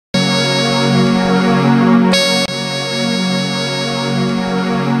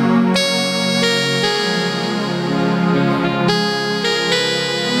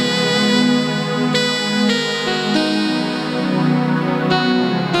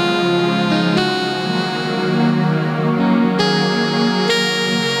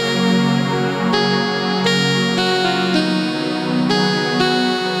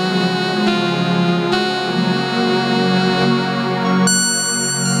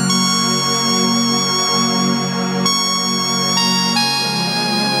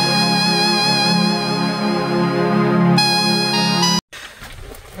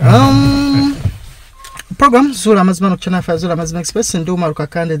program Zula Mazima no channel for Zula Mazima Express and do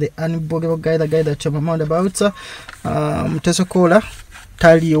Marukakande the unbogable guy that to my about Mteso Kola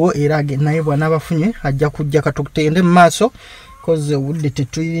Taliwo Irage naye bwana bafunye ajja kujja katugende maaso cause udite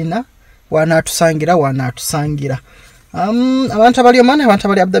tuyina wanatusangira abantu abali Oman, abantu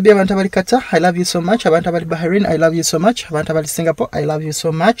abali Abu Dhabi, abantu abali Qatar, I love you so much. Abantu abali Bahrain, I love you so much. Abantu abali Singapore, I love you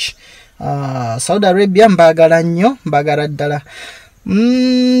so much. Saudi Arabia mbagala nnyo, mbagala ddala.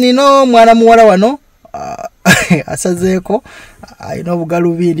 Nino mwana muwala wano asazeeko ayina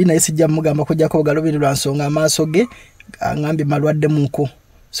obugalubindi naye sijja mugamba kujjako obugalubindi lwa nsonga amaaso ge ngambye malwadde muko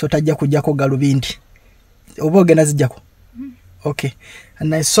so tajja kujjako galubindi oba ogenda zijjako okay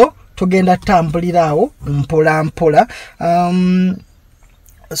and so tugenda tambulirawo mpola mpola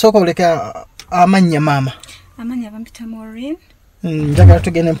so koleka amanya mama amanya bampita Maureen njagala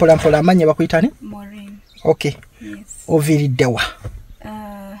tugende mpola mpola amanya bakuyitani Maureen okay yes oviriddewa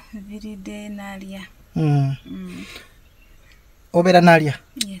viride nalia obera nalia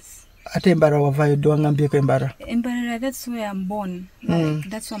yes ate embara wavayo do ngambyeko embara that's where I'm born like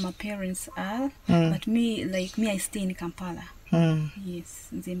that's where my parents are but me I stay in Kampala yes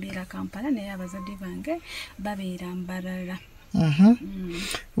nzembera Kampala naye abazadde bange babeera mbarara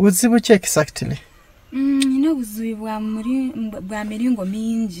buzibu ki exactly buzibu bwa miringo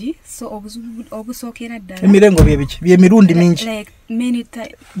mingi so obusookera ddala emirengo byebiki byemirundi mingi like many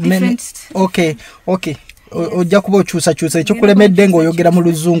different okay ojja kuba okyusa ekyokulemedde ng'oyogera mu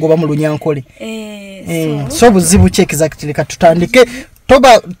luzungu oba mu lunyankole so buzibu ki exactly katutandike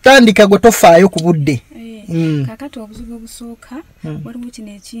tandika gwe tofaayo ku budde kakati obuzibu obusooka waliwo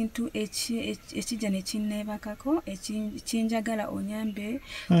kino ekintu ekijja ne kinneebakako ekinjagala onyambe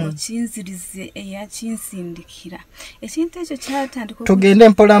okinzirize eyakinsindikira ekintu ekyo kyatandika tugende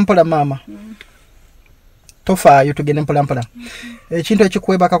mpola mpola maama tofaayo tugende mpola mpola ekintu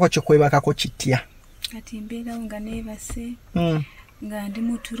ekikwebakako kitya kati mbeerawo nga neebase nga ndi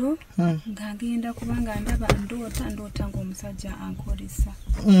mutulo nga ngenda kubanga ndaba ndoota ng'omusajja ankolesa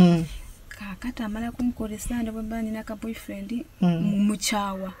kakati amala kumukolesa ndaba bannina ka boyfriend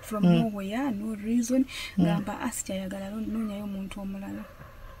mukyawa from nowhere no reason ngamba asikyayagala noonyayo omuntu omulala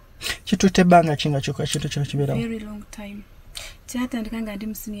kitutte ebbanga kinga kyokka kintu kino kibeerawo very long time kyatandika nga ndi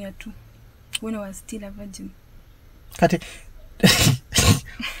mu senior 2 when I was still a virgin kati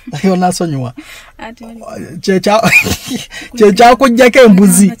ayo nasonywa kyekyakugyako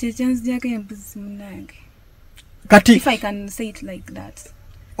embuzi munange kati if I can say it like that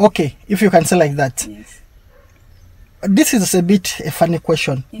okay if you can say like that yes. This is a bit a funny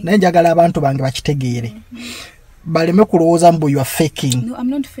question naye njagala abantu bange bakitegeere baleme kulowooza mbu you are faking no I'm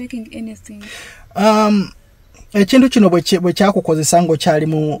not faking anything ekintu kino bwe kyakukozesa ng'okyali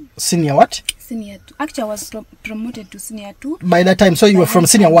mu senior what? Senior 2. Actually, I was promoted to senior 2. By that time, so you were from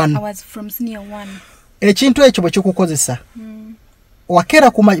senior 1? I was from senior 1. Ekintu ekyo bwe kikukozesa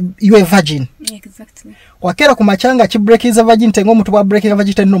wakera you a virgin? Exactly. Wakera kumachanga kibreakiza virgin tengo omuntu bwa breaking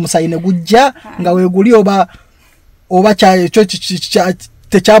virgin tenno omusayi ne gujja nga weeguli oba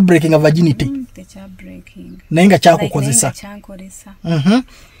techa breaking a virginity? Techa breaking. Naye nga kyakukozesa?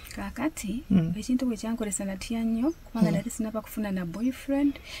 Kakati ekintu bwe kyankolesa natya nnyo kubanga nali sinaba kufuna na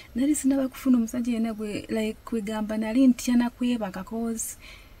boyfriend nali sinaba kufuna omusajja yenna gwe kwegamba nali ntya nakwebaka cause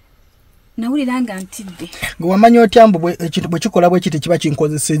nawulira nga ntidde ng'owamanya otya mbu ekintu bwe kikola bwe kiti kiba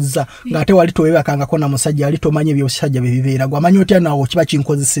kinkozesezza ng'ate wali towebakangako na musajja ali tomanya ebyobusajja bye bibeera gwamanya otya nawo kiba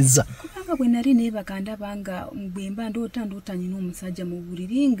kinkozesezza kubanga bwe nali neebaka ndaba nga bwe mba ndoota nina omusajja mu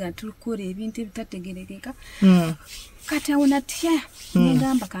buliri nga tukola ebintu ebitategerekeka kati awo natya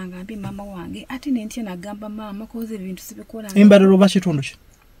negamba kangambe maama wange ate nentya nagamba maama koze ebintu sibikola embaliro oba kitundu ki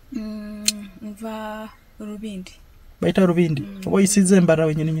nva Rubindi baita Rubindi oba oyisiza embala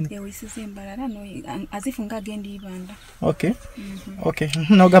wenyini oyisiza embala no azifu nga agenda ibanda okay okay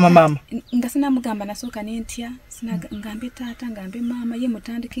nogamba maama nga sinamugamba nasooka nentya ngambe taata ngambe maama ye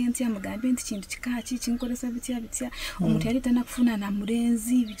mutandike ntya mugambe nti kintu kikaki kinkolesa bitya omuntu yali tanakufuna na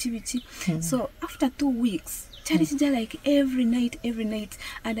mulenzi biki so after 2 weeks charity like every night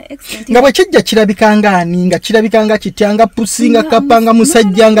and the extent nga bwe kijja kirabikanga ani nga kirabikanga kityanga pusinga kapanga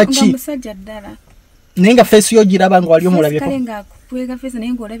musajja nga ki musajja ddala nenga face yo giraba nga wali omulabyeko kale nga kwega face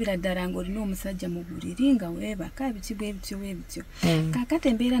naye ng'olabira ddala ng'olina omusajja mu buliri nga weebaka ebitibwa ebityo kakati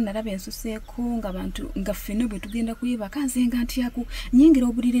embeera nalaba ensuseeko nga bantu nga ffenna bwe tugenda kwebaka nze nga ntyaku nyingira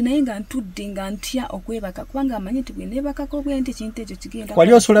obuliri naye nga ntudde nga ntya okwebaka kubanga amanyi nti bwe neebakako bwe nti ekintu ekyo kigenda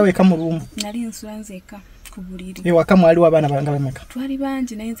wali osula weka mu lumu nali nsula nzeeka ku buliri ewaka mwaliwo abaana banga bameka twali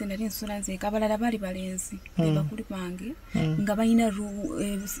bangi naye nze nali nsula nzeeka abalala bali balenzi be bakulu bange nga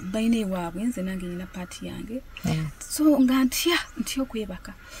balina ewaabwe nze nange nina paati yange so nga ntya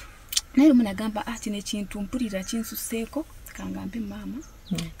okwebaka naye muna gamba kino ekintu mpulira kinsuseeko kangambe mama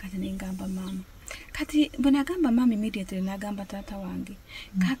kati nengamba mama kati bwe nagamba mama immediately nagamba taata wange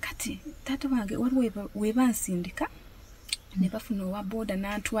kakati taata wange waliwo webansindika ne bafuna owa boda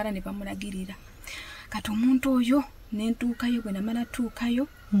n'antwala ne bamulagirira kati omuntu oyo nentuukayo bwe namala tuukayo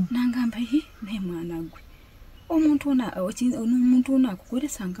nangamba naye mwana gwe omuntu ono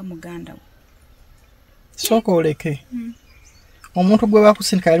akukolesa nga muganda we sooka oleke omuntu gwe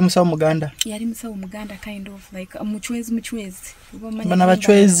bakusindika yali musawo muganda kind of like muchwezi bana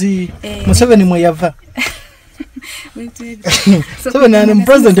bachwezi Museveni mwe yava Museveni ani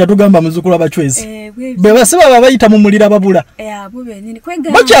president yatugamba muzukulu abachwezi beba siba bayita mu mulira babula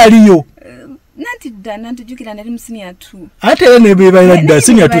bakyaliyo nanti jukira nali musinia 2 ate ne beba ira da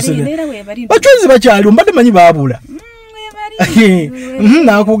senior 2 bachwezi bakyaliyo mbadde manyi babula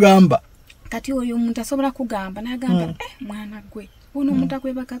nakugamba kati oyo omuntu asobola kugamba nagamba mwana gwe ono omuntu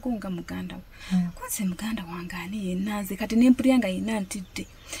akwebakako nga muganda we kwanze muganda wange ani yenanze kati nempulira nga yenantidde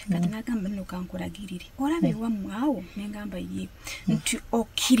kati nagamba nno kankulagirire olabe wammwe awo nengamba ye nti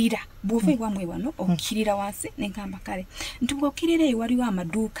okkirira bw'ova ewammwe wano okkirira wansi nengamba kale nti bw'okkirira eyo waliwo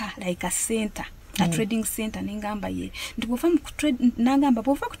amaduuka like a center a trading center nengamba ye nti nagamba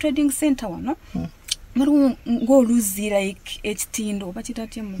bw'ova ku trading center wano waliwo ng'oluzi like ekitindo oba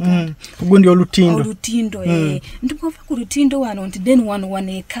kitatya muganda gundi olutindo nti bw'ova ku lutindo wano nti then wano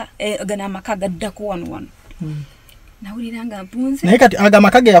gana amaka gaddako wano nawulira nga mpunze naye kati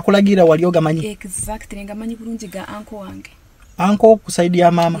agamaka ge yakulagira wali ogamanyi exactly nga manyi bulungi ga anko wange anko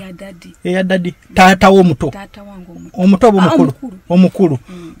kusaidia mama ya daddy taata wo muto taata wange omuto omukulu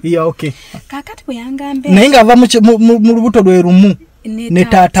yeah okay kakati bwe yangambe naye nga ava mu lubuto lwe rumu ne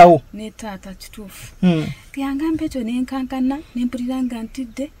taata wo ne taata kituufu yangambe ekyo nenkankana nempulira nga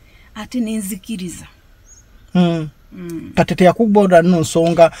ntidde ate nenzikiriza kati teyakubooda nno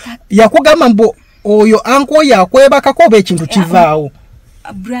nsonga yakugamba mbu oyo anko yakwebakako oba ekintu kivaawo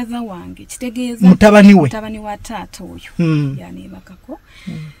brother wange kitegeeza mutabani wa taata oyo yanebakako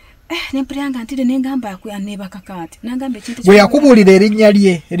nempulira nga ntidde nengamba yanebakako ate nagamba ekintu bwe yakubuulira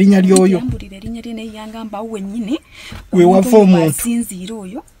erinnya lyoyo yambulira erinnya lye naye yangamba awo wennyini we wava omuntu asinziira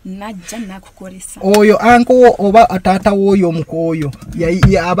oyo najja nakukolesa oyo anko oba taata w'oyo omukooyo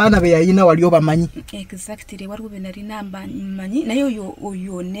abaana be yayina wali obamanyi exactly waliwo be nali nambanyi naye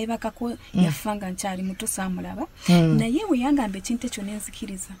oyo nebakako yafa nga nkyali muto saamulaba naye we yangamba ekintu ekyo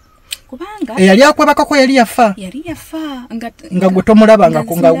nenzikiriza kubanga yali akwebakako yali yafa nga gwe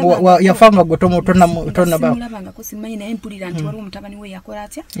tomulabangako yafa nga gwe tomulabangako simanyi naye mpulira nti waliwo mutabani we yakola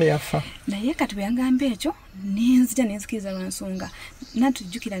atya yafa naye kati bwe yangamba ekyo nenzija nenzikiriza lwansonga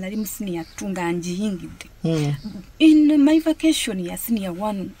natujjukira nali mu senior 2 nga njiyingidde in my vacation ya senior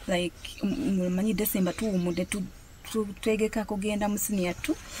 1 like manyi December 2 umude twegeka kugenda mu senior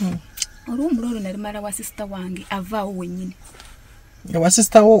 2 olw'omulolo nali mala wa sister wange avaawo wennyini wa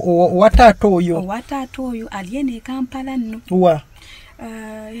sister wa taata oyo aliene Kampala nno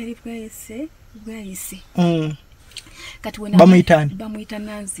yali bwayise kati wena bamuyita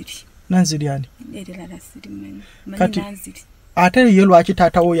Nanziri ani erera sirimanyi Nanziri ate ye lwaki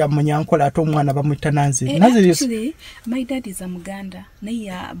taata wo yamunyankola ate omwana bamuyita Nanziri my dad is a Muganda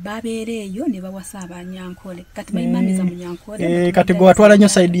naye babeera eyo ne bawasa abanyankole kati my mom is a Munyankole kati gwe watwala nnyo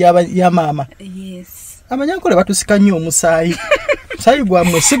side ya maama yes abanyankole batusika nnyo omusaayi sayi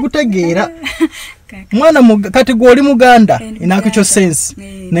gwamwe sigutegeera mwana kati gwe oli Muganda inakyo sense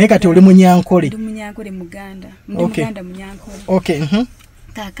naye kati oli Munyankole ndi Munyankole Muganda Muganda Munyankole okay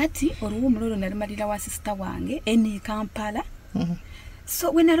kakati olw'omulolo nalimalira wa sister wange ene Kampala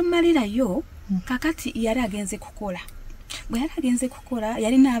so we nalimalirayo kakati yali agenze kukola bwe yali agenze kukola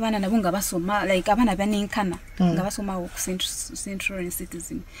yali n'abaana nabo nga basoma like abaana banenkana nga basoma ku Central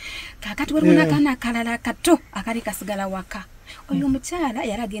Citizen kakati waliwo n'akaana akalala kato akali kasigala waka oyo omukyala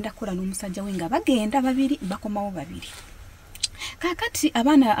yali agenda kukola n'omusajja we nga bagenda babiri bakomawo babiri kakati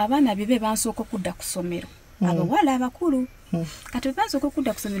abaana bibe bansooka okudda ku ssomero abawala abakulu kati bansooka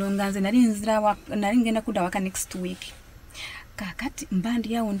okudda ku ssomero nga nze nali ngenda kudda waka next week kakati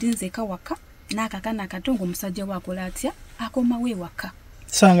mbandi yawo ndinzeeka waka n'akakaana akato ng'omusajja we akola atya akomawo ewaka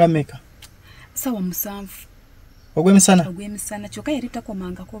sanga meka sawa 7 ogw'emisana kyokka yali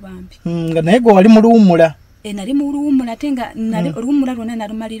takomangako bambi nga naye gwe wali mu luwummula nali mu luwummula ate nga oluwummula lwonna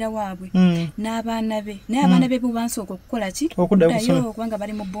nalumalira waabwe n'abaana be naye abaana be bo bansooka okukola ki okuddayo kubanga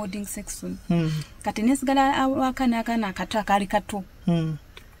bali mu boarding section kati nesigala awaka n'akaana akato akaali kato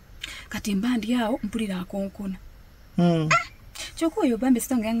kati mbandi awo mpulira akonkona Kyoko oyo bambe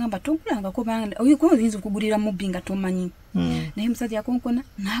sitange yangamba tokulanga ko banga oyo ko yinza kugulira mubinga tomanyi. Naye musajja yakonkona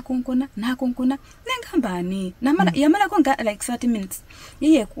nengamba ani namala yamala ko like 30 minutes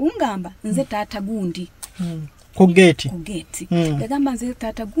yeye kungamba nze tata gundi ku gate yagamba nze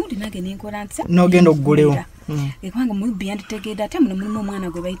tata gundi nage nenkola ntya nogenda okugulewo ekwanga mubbi yanditegedde ate muno mulimu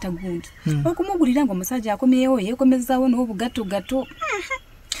omwana gwe bayita gundi okumugulira ngo omusajja akomyewo yeekomezaawo n'obugatto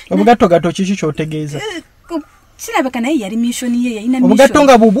obugatto kiki kyotegeeza kirabika naye yali mission ye yalina mission obugatto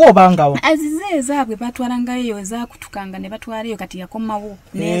nga bubwo obangawo azize ezaabwe batwalangayo ezakutukanga ne batwalayo kati yakomawo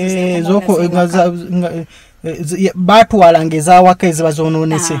batwalanga ezawaka eziba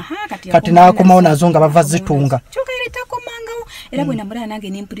zonoonese kati n'akomawo nazo nga bava zitunga kyokka era takomangawo era bwe namulaba nange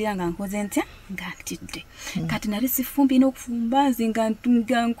nempulira nga nkoze ntya nga ntidde kati nali sifumbi n'okufumba nze nga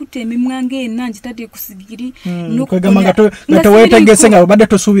nkute emimwa ng'ena ngitadde ku sigiri kwegamba nga teweetegese nga obadde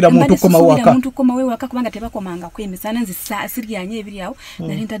tosuubira muntu komawo ewaka kubanga tebakomangako emisana nze siryanye ebiri awo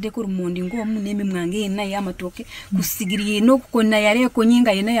nali ntaddeko lumondi ng'omu n'emimwa ng'ena ey'amatooke ku sigiri yena okukonna yali ekonye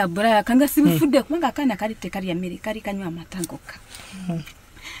nga yena ya bulaka nga sibifudde kubanga akaana kali tekalya mmere kali kanywa amata gokka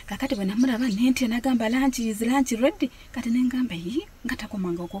kakati bwe namulaba nentya nagamba lunch ready kati nengamba yi nga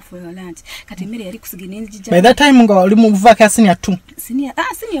takomanga okufuula lunch kati emmere yali kusigira n'enjija by that time nga oli mu vaka senior 2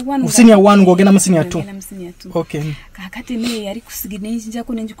 senior 1 ng'ogenda mu senior 2 okay kakati emmere yali kusigira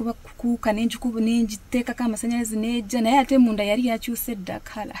n'enjijako n'enjikuba kukuuka n'enjiteekako amasanyalaze n'ejja naye ate munda yali yakyuse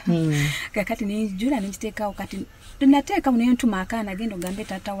ddakala kakati n'enjijula n'enjiteekawo kati nateekawo n'entuma akaana genda ogambe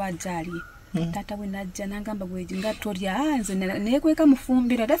taata wajjali tata we najja nangamba bweji nga tolya nze nekweka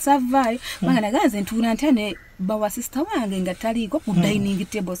mufumbira tasavaayo kubanga naganze ntuula ntya ne bawa sister wange nga taliiko ku dining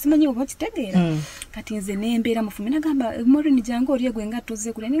table simanyi oba kitegeera kati nze nembeera mufumbira nagamba morini jange olye gwe nga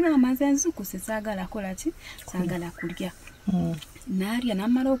tozze kulya ningamba nze nzukuse saagala kola ki saagala kulya naalya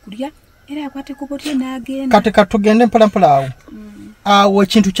namala okulya era yakwate kubotye n'agenda kati katugende mpolampola awo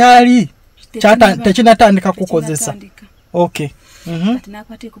ekintu kyali tekinatandika kukozesa okay kati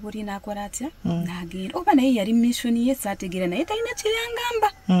nakwate kubuli nakola atya nagenda oba naye yali mission ye saategeera naye talina kyeyangamba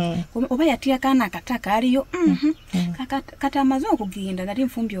oba yatya kaana akataka aliyo kati amaze okugenda nali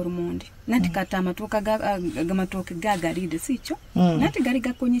nfumbye olumonde nati kati amatooke gagalide sikyo nati gali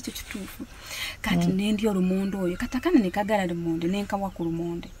gakonye ekyo kituufu kati nendi olumonde oyo kati akaana nekagala lumonde nenkawa ku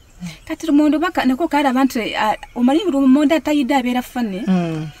lumonde kati lumonde baka nako kalaba nti omali lumonde atayidde abeera fane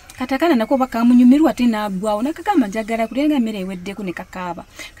katakana nako bakamunyumirwa tena agwawo nakagamba njagala kulenga mmere eweddeko ne kakaaba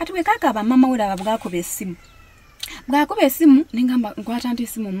kati we kakaaba mama we laba bwakoba essimu nengamba nkwata nti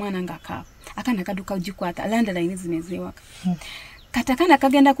essimu omwana ngakaaba akana kaduka ugikwata landline zinezewaka katakana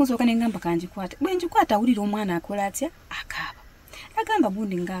kagenda kunsooka nengamba kanjikwata bwe njikwata awulira omwana akola atya akaaba agamba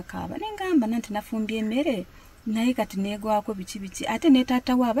bundi ngakaaba nengamba nanti nafumbye emmere naye kati negwako biki ate ne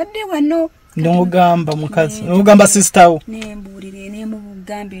taata we abadde wano n'ogamba mukazi n'ogamba sister wo nembuulire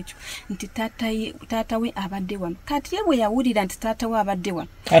nemugamba ekyo nti taata we abadde wano kati ye bwe yawulira nti taata we abadde wano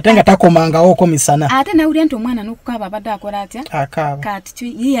ate nga takomangawoko misana ate nawulira nti omwana n'okukaaba abadde akola atya akaaba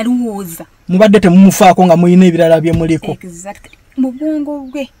kati ye yaluwooza mubadde temumufaako nga mulina ebirala bye muliko exactly mu bwongo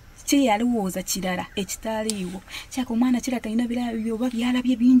bwe kye yaluwooza kirala ekitaaliiwo kyako omwana kiraga ina byoba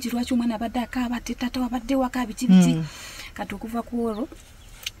byalabye bingi lwaki omwana abadde akaaba ate taata we abadde waka biki kati okuva ku olwo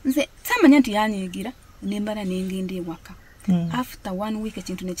nze samanya nti yanyigira nembala nengenda ewaka after 1 week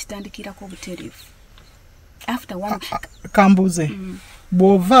ekintu nekitandikirako obutereevu after 1 kambuze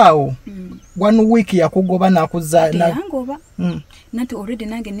bwovaawo 1 week yakugoba nakuza yangoba nanti already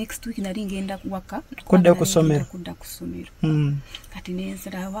nange next week nali ngenda waka kudda ku ssomero kati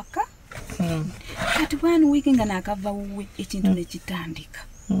nenzira waka kati 1 week nga nakava wuwe ekintu nekitandika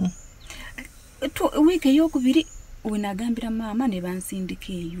week eyokubiri wenagambira maama ne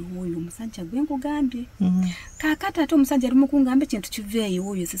bansindika eyo oyo omusajja gwe nkugambye kakati ate omusajja ali mukungamba ekintu kiveeyo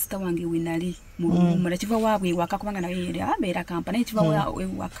oyo sisita wange wenali mula kiva waabwe ewaka kubanga naye abeera Kampala naye kiva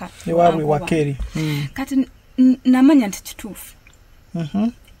ewaka ewaabwe wakeri kati namanya nti kituufu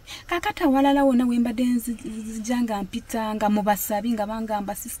kakati awalala wona wembadde nzijanga mpitanga mubasabi nga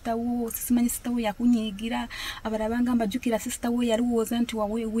bangamba sisita wo simanyi sisita wo yakunyiigira abalala bangamba jjukira sisita wo yaliwooza nti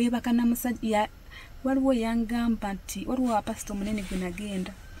weebaka namusajja waliwo yangamba nti waliwo apasito munene gwe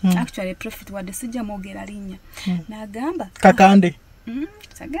nagenda actually prophet wadde sijja mwogera linnya nagamba kakande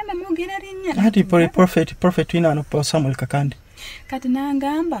sagenda mwogera linnya ati prophet wina ano Samuel kakande kati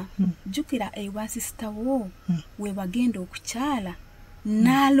nangamba jjukira ewa sisita wo we bagenda okukyala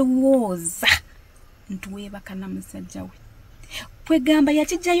n'alowooza nti weebaka namusajja we kwegamba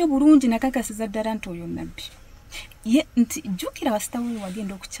yakijjayo bulungi nakakasiza ddala nti oyo nabbi ye nti jjukira wasita we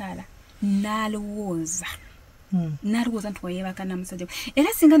wagenda okukyala n'alowooza Narugoza ntwayebaka na musajja.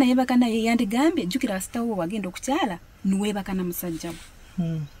 Era singa nayebaka naye yandigambye jukira asitawo wagenda okukyala nuwebaka na musajja.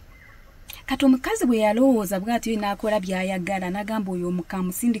 Kati omukazi bwe yalowooza bw'ati nakola byayagala nagamba oyo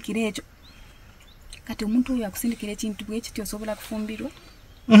omukamusindikira ekyo. Kati omuntu oyo akusindikira ekintu bwe kityo osobola kufumbirwa.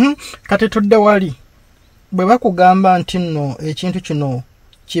 Kati tudde wali bwe bakugamba nti nno ekintu kino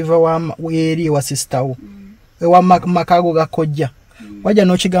kiva eri wa sistawo ewa makago gakojja wajja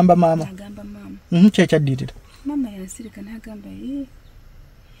n'okigamba maama. Agamba maama. Kyekyaddira. Mama yansirika nagamba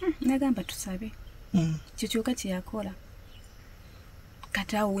nagamba tusabe. Kyokyoka kyeyakola.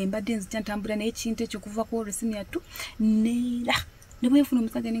 Kati awo wembadde nzija ntambula n'ekintu ekyo kuva ku olwesimu yattu neera ne bwenfuna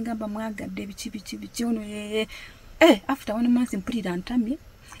omusajja nengamba mwagadde biki ono after 1 month mpulira ntamye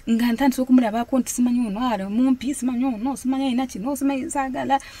nga ntandise okumulabako nti simanyi ono ali mumpi simanyi ono simanyi ayina kino simanyi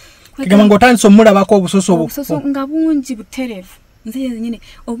saagala kigamba ng'otandise omulabako obusoso nga bungi buterevu nze yennyini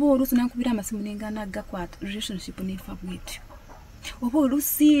oba oluusi nankubira amasimu nengana gakwata relationship nefa bwetyo oba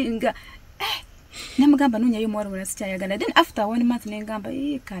oluusi nga namugamba nonyayo muwala wala sikyayagala then after 1 month nengamba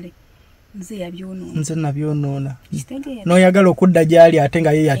kale nze yabyonoona nze nabyonoona noyagala okudda gyali ate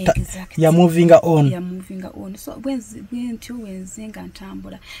nga ye ya moving on so bwentyo wenze nga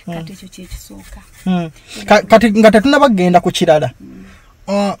ntambula kati ekyo kyekisooka kati nga tetunabagenda ku kirala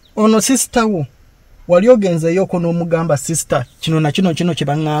ono sister wo wali ogenzeyo ko n'omugamba sister kino na kino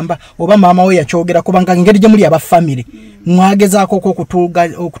kyebaŋŋamba oba maama we yakyogera kubanga ngeri gye muli aba family mwagezaako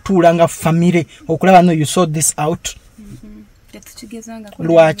okutuula nga family okulaba no you sort this out.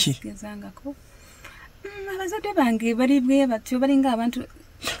 Lwaki abazadde bange bali bwe batyo balinga abantu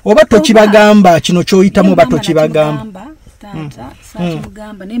oba tokibagamba kino kyoyitamu oba tokibagamba tata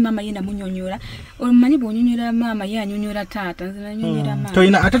mugamba ne mama yina munyonyola omanyi bwonyonyola mama yanyonyola tata nze nanyonyola mama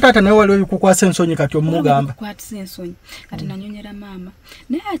toyina ate tata nawe wali kukwasa ensonyi kati omugamba kwatisa ensonyi kati nanyonyera mama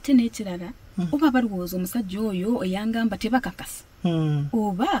naye ate n'ekirala oba balowooza omusajja oyo eyangamba tebakakasa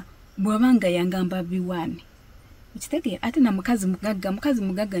oba bwabanga yangamba biwaani ekitege ate na mukazi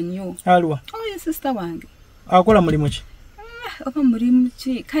mugagga nnyo alwa oyo sister wange akola mulimu ki oba mulimu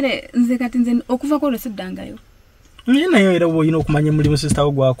ki kale nze kati nze okuva ko lwesiddangayo nayo era woyina okumanya mulimu sister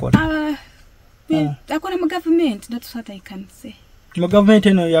wo gwakola akola mu government that's what I can say mu government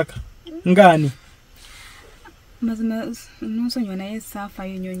eno yaka ngani mazima nonsonyiwa naye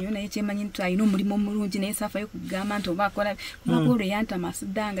saafayo nyonyo naye kyemanyi nti alina omulimu omulungi naye saafayo kugamba nti oba akola kubanga olwo yantama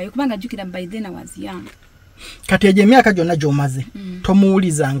siddangayo kubanga jjukira by then I was young. Kati egyo emyaka gyonna gy'omaze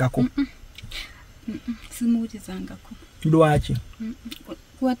tomuwulizangako? Simuwulizangako. Lwaki?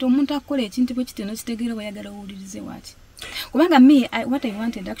 Kuwata omuntu akola ekintu bwe kityo n'okitegeera bw'ayagala owulirize waaki. Kubanga me what I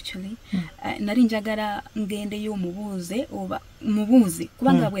wanted actually nali njagala ngendeyo mubuuze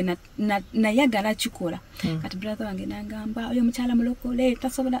kubanga bwe nayagala kikola kati brother wange nagamba oyo mukyala mulokole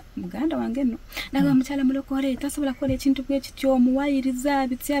tasobola muganda wange no nagamba mukyala mulokole tasobola kola ekintu bwe kityo muwayiriza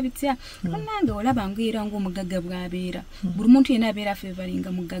bitya nange olaba ngira ng'omugagga bw'abeera buli muntu yena abeera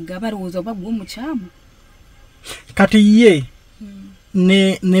favoringa mugagga balowooza oba gwe omukyamu kati ye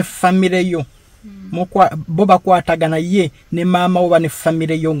ne famire yo bo bakwatagana ye ne maama oba ne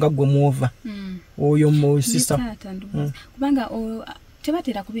famire yo nga gwe muova oyo mu sister kubanga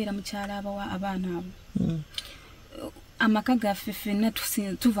tebatera kubeera mukyala abaana abo amaka gaffe ffenna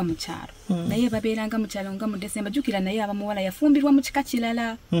tuva mu kyalo naye babeeranga mu kyalo nga mu December jjukira naye abamuwala yafumbirwa mu kika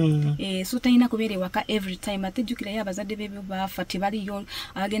kirala so talina kubeera ewaka every time ate jjukira ye abazadde be baafa tebaliyo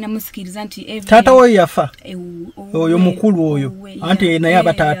agenda musikiriza nti taata we yafa oyo mukulu oyo anti naye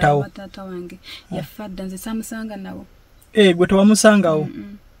abataatawo taata wange yafa dda nze saamusanga nawo gwe tewamusangawo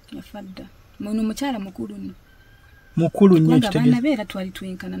yafa dda ono mukyala mukulu nnyo ekitegeeza abaana beera twali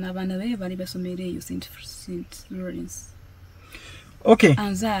twenkana n'abaana be bali basomera eyo St. Lawrence. Okay.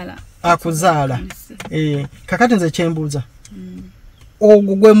 Anzaala. Akuzaala. Kakati nze kyembuuza.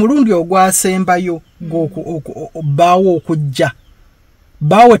 Ogwo gwe mulundi ogwasembayo baawo okujja.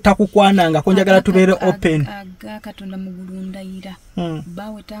 Baawe takukwananga ko njagala tubeere open. Aga Katonda mugulundayira.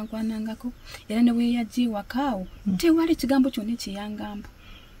 Baawe tankwanangako. Era ne bwe yajja ewakaawo tewali kigambo kyonna kyeyangamba.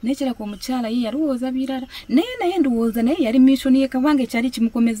 Nekira ko mukyala ye yalowooza birala naye ndowooza naye yali mission ye kabanga kyali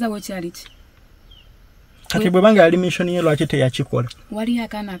kimukomezawo kyali ki kati bwe banga yali mission ye lwaki teyakikola wali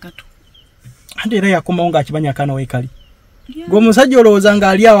akaana akato andi era yakomawo nga akibanya akaana wekali gwe omusajja olowooza nga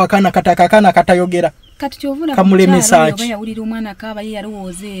ali awo akaana katayogera kati kyovula kamulemesa ki oba yawulira omwana akaaba ye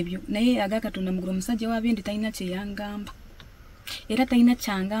yalowooza ebyo naye aga Katonda mugulu omusajja w'abendi talina kyeyangamba era talina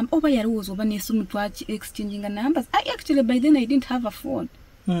kyangamba oba yalowooza oba n'esimu twaki exchanging numbers actually by then I didn't have a phone.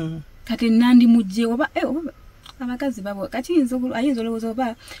 Kati nandi mujje oba abakazi babo kati ayinza olowooza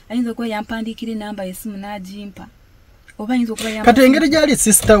oba ayinza okuba yampandiikira enamba y'essimu n'agimpa kati engeri gyali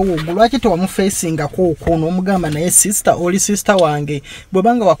sister wo lwaki tewamufacinga ko n'omugamba naye sister oli sister wange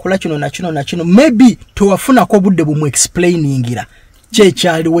bwebanga wakola kino na kino maybe tewafunako obudde bumu explainingira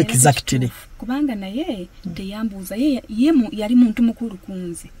kyekyaliwo exactly kubanga naye teyambuuza ye yali muntu mukulu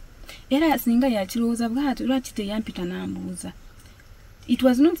kunze era singa yakirowooza bwati lwaki teyampita nambuuza. It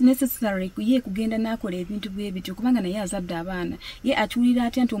was not necessary ye kugenda nakola ebintu bwebityo kubanga naye azadde abaana ye akyulira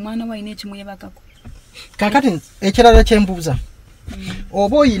atya nti omwana wa ayina ekimwebakako. Kakati ekirala kyembuuza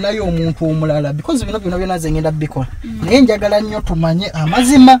oba oyinayo omuntu omulala because bino byonna ze ngenda bikola naye njagala nnyo tumanye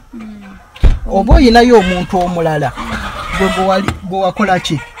amazima oba oyinayo omuntu omulala gwe wakola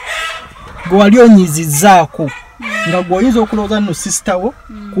ki gwe wali onyizizaako nga gweoyinza okulowooza nno sister wo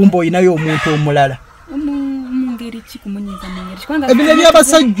kumba oyinayo omuntu omulala ebino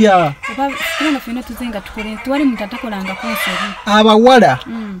ebyabasajja abawala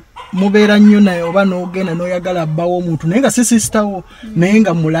mubeera nnyo naye oba n'ogenda n'oyagala abbawo omuntu naye nga si sister wo naye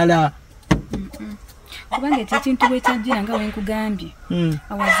nga mulala kubanga ekyo ekintu bwekyajjira nga wenkugambye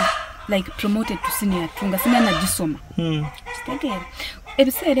awazi like promoted to senior tunga sina nagisoma kitegeera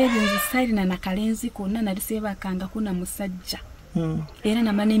ebiseera ebyo nze saalina nakalenzi konna nali seebakanga kuna musajja era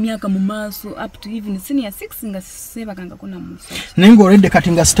namala emyaka mu maaso up to even senior 6 nga seebakanga kuna musajja naye ng'oledde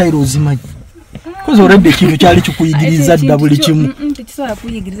kati nga style ozimanyi kozi oledde ekintu kyali kikuyigiriza dda buli kimu tekisobola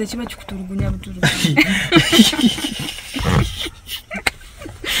kuyigiriza kiba kikutulugunya butulugunya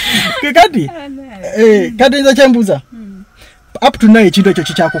kati nza kyembuuza up to now ekintu ekyo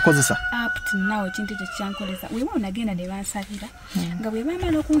kikyakukozesa up to now ekintu ekyo kikyankolesa weewa onagenda ne bansabira nga bwe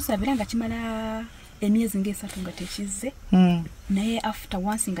bamala okunsabira nga kimala emyezi ng'esatu nga tekizze naye after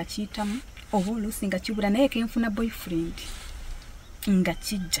once nga kiyitamu oba oluusi nga kibula naye kenfuna boyfriend nga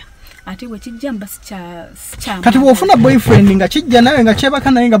kijja ate bwe kijja mba sikyama kati bw'ofuna boyfriend nga kijja nawe nga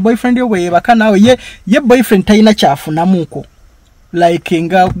kyebaka naye nga boyfriend yo bwe yeebaka nawe ye boyfriend talina kyafunamuuko like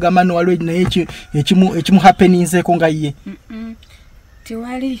nga kugamba nowaliwo naye ekimu happeningseko nga ye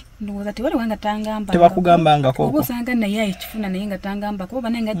tewali ndowooza tewali wanga tangamba tebakugambangako oba osanga naye ekifuna naye nga tangambako oba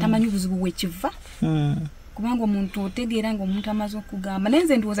naye nga tamanyi obuzibu bwekiva kubanga omuntu otegeera ng'omuntu amaze okugamba naye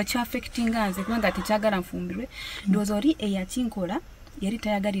nze ndowooza kyaffectinga nze kubanga tekyagala nfumbirwe ndowooza oli eyakinkola yali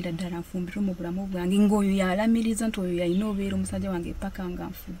tayagalira ddala nfumbirwe mu bulamu bwange ng'oyo yalamiriza nti oyo yalina obeera omusajja wange paka nga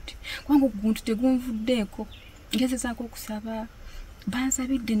nfudde kubanga oguntu tegunvuddeeko ngezezaako okusaba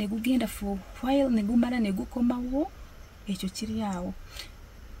bansabidde ne gugenda for while ne gumala ne gukomawo ekyo kiri awo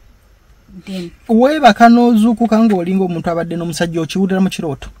then weebaka n'ozuukuka ng'olinga omuntu abadde n'omusajja okiwulira mu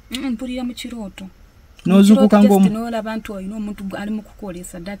kirooto mpulira mu kirooto n'ozuukuka n'olaba nti olina omuntu ali mu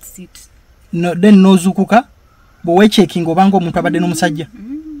kukolesa that's it then n'ozuukuka bweweekyeki ng'obanga omuntu abadde n'omusajja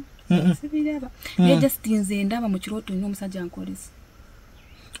sibiraba naye just nze ndaba mu kirooto olina omusajja nkolesa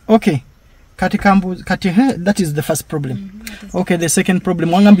okay kati that is the first problem okay the second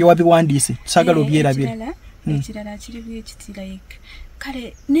problem wangambye wabiwandiise tusagala obyerabire ekirala kiri bwekiti like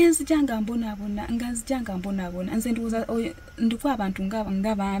kale nenzijanga mbonaabona nze ndowooza ndiko abantu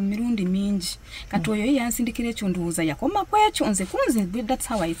nga ba mirundi mingi kati oyo yansindikira ekyo ndowooza yakoma ku ekyo nze kunze that's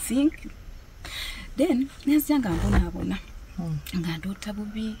how I think then nenzijanga mbonaabona nga ndoota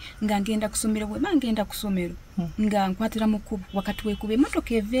bubi nga ngenda kusomero bwe ngenda kusomero nga nkwatira mu kkubo wakati wekuba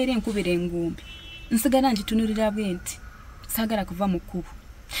emmotoka eveera enkubira engombe nsigala ngitunulira bwe nti saagala kuva mu kkubo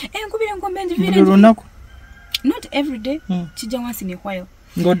enkubira engombe ngiviire not every day kijja once in a while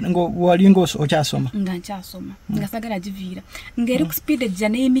walinga okyasoma nga nkyasoma nga sagala giviira ng'eri ku speed ejja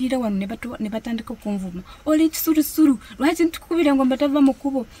neyimirira wano ne batandika okunvuma oli ekisulusulu lwaki ntukubira ngombe tava mu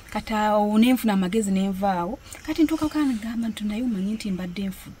kkubo kati awo nenfuna amagezi nenvaawo kati ntuukakana ngamba nti naye omanyi nti mbadde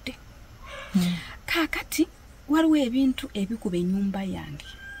nfudde kaakati waliwo ebintu ebikuba ennyumba yange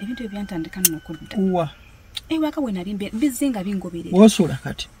ebintu ebyantandika nokudda ewaka bwe nali bizze nga bingoberera wosula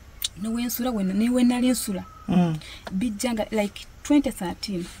kati nowensula newe nali nsula bijjanga like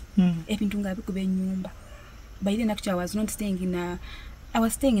 2013 ebintu nga bikuba ennyumba by then actually I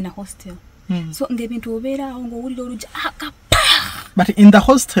was staying in a hostel so ng'ebintu obeerawo ng'owulira oluggya but in the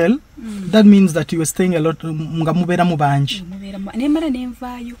hostel that means that you were staying a lot nga mubeera mu bangi nemala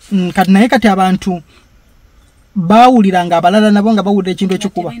nenvaayo kati naye kati abantu baawulira nga abalala nabo nga bawulira ekintu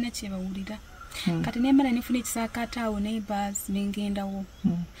ekikuba balina kyebawulira kati nemala nefuna ekisaakaata awo neighbors nengendawo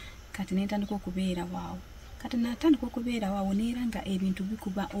kati netandika okubeera waawo kati natandika okubeera waawo neera nga ebintu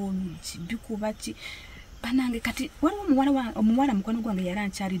bikuba oluggi bikuba ki banange kati waliwo omuwala mukwano gwange yali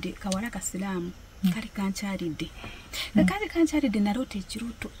ankyalidde kawala kasiraamu kali kankyalidde kali kankyalidde naloota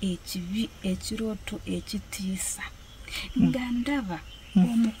ekirooto ekivi ekirooto ekitiisa nga ndaba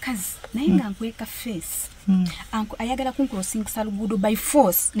omukazi naye nga nkweka face ayagala kunkrosingisa luguudo by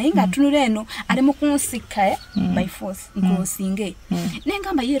force naye nga atunula eno ali mu kunsika by force nkrosinge naye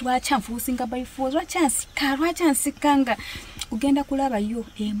ngamba ye lwaki anfuusinga by force lwaki ansikanga ugenda kulaba yo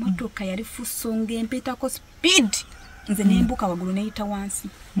emotoka yali fusonga empitako speed nze nembuka waggulu neyita wansi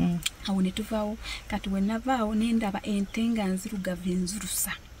awo ne tuvaawo kati we navaawo nendaba ente nga nzirugavu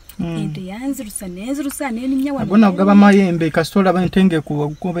enzirusa ente yanzirusa nenzirusa neninya wano agona kugaba mayembe kasitola bentenge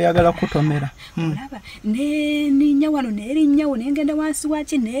kuba yagala kutomera olaba neninya wano nerinnyawo nengenda wansi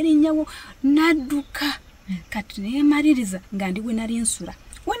waki nerinnyawo nadduka kati nemaliriza nga ndi we nali nsula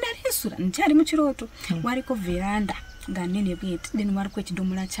nkyali mu kirooto waliko veranda nga nene bweti then waliko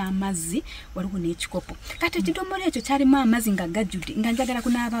ekidomola ky'amazzi waliwo n'ekikopo kati ekidomola ekyo kyalimu amazzi nga gajjudde nga njagala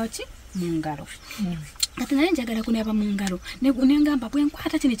kunaaba ki mu ngalo kati naye njagala kunaaba mu ngalo nengamba bwe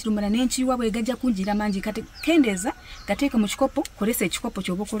nkwata kino ekidomola nenkiyiwa bwe gajja kunjira mangi kati kendeeza gateeka mu kikopo kolesa ekikopo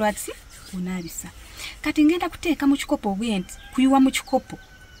ky'oba okolwaki onaabisa kati ngenda kuteeka mu kikopo bwenti kuyiwa mu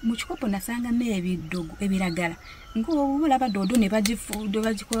kikopo nasangamu ebiddogo ebiragala ng'olaba dodo ne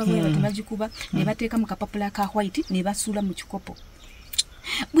bagikuba bwe bagikuba ne bateeka mu kapapula ka white ne basuula mu kikopo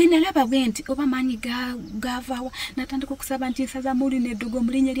bwe nalaba bwenti oba maanyi gavaawa natandika okusaba nti nsaza muli neddogo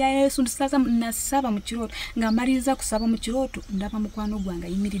mu linnya lya Yesu nasaba mu kirooto ng'amaliriza kusaba mu kirooto ndaba mukwano gwange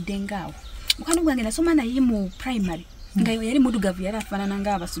ayimiridde ngaawo mukwano gwange nasoma naye mu primary nga yali muddugavu yali afaanana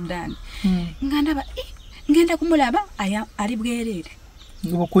ng'Abasudaani nga ndaba ngenda kumulaba ali bwereere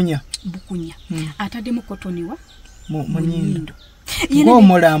bukunya ataddemu kotoniwa mu nnyindo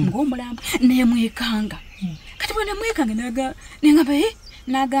ng'omulambo nemwekanga kati bwe nemwekanga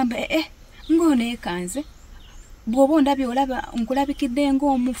nagamba ng'oneekanze bw'oba ondabye olaba nkulabikidde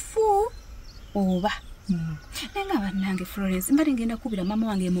ng'omufu oba naye nga bannange Florence mbali ngenda kubira mama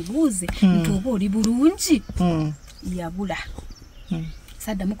wange mubuuze nti oba oli bulungi yabula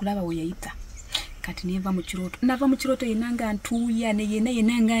saddamu kulaba we yayita kati neva mu kirooto yenna nga ntuuya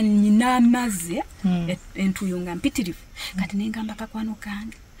yenna nga nnyina amazzi entuuyo nga mpitirivu kati nengamba kakwano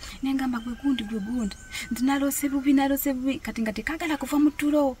kange nengamba gwe gundi nti nalose bubi kati nga tekagala kuva mu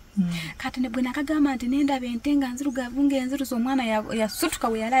tulo kati ne bwe nakagamba nti nendaba ente nga nzirugavu ng'enzirusa omwana yasutuka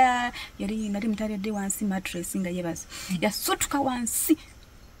we yali nali mutalyadde wansi mattress nga yebaza yasutuka wansi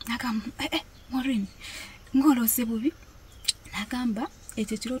nagamba Maureen ng'olose bubi nagamba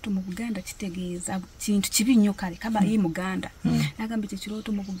ekyo kirooto mu Buganda kitegeeza kintu kibi nnyo kale kaba ye Muganda nagamba ekyo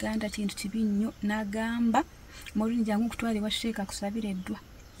kirooto mu Buganda kintu kibi nnyo nagamba Maureen jangu kutwale wa sheeka kusabira eddwa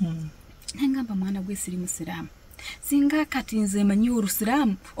nagamba mwana gwe siri musiraamu singa kati nze manyi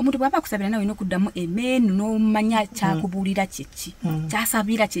Olusiraamu omuntu bw'aba kusabira nawe n'okuddamu emenu n'omanya kyakubuulira kyeki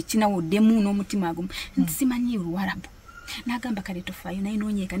kyasabira kyeki nawe oddemu n'omutima gumu nti simanyi Oluwarabu nagamba kale tofaayo naye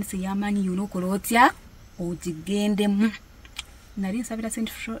noonye ekanisa ey'amaanyi yonna okola otya ogigendemu nali nsabira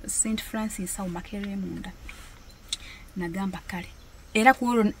St. Francis awo Makerere munda nagamba kale era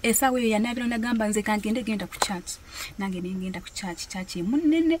kuolwo esaawa eyo yanabira nagamba nze kangende genda ku church nange nengenda ku church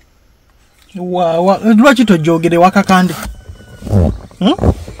emunene lwaki tojogere wakakande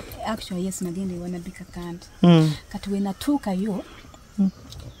actually yes nagenda ewa nabbi Kakande kati we natuukayo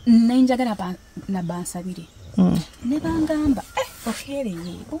nenjagala nabansabire ne bangamba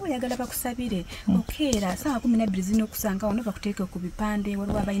okeereye oba oyagala bakusabire okeera saa 12 zino okusanga wano bakuteeke ku bipande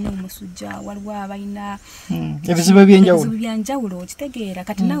waliwo abalina omusujja waliwo abalina ebizibu byanjawulo okitegeera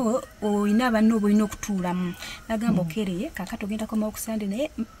kati nawe olina abanno oba olina okutuulamu nagamba okeereye kakati ogenda koma okusande naye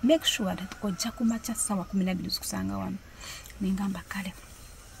make sure that ojja kumakya saa 12 zikusanga wano nengamba kale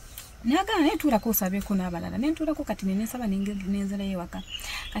nagana netuulako osabeeko n'abalala nentuulako kati nensaba nenzalayo ewaka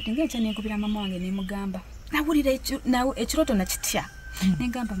kati ng'ekya nenkubira mama wange nemugamba nawulira ekirooto nakitya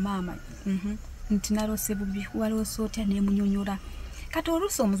nengamba maama nti nalose bubi walose otya nemunyonyola kati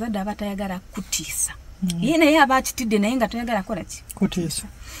oluusi omuzadde aba tayagala kutiisa ye naye aba akitidde naye nga toyagala kola ki kutiisa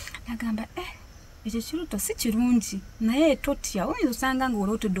nagamba ekyo kirooto si kirungi naye totya oyinza osanga nga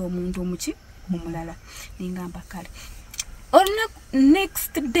olootedde omuntu omuki omulala nengamba kale olunaku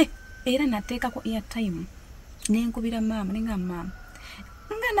next day era nateekako airtime nenkubira maama nengamba maama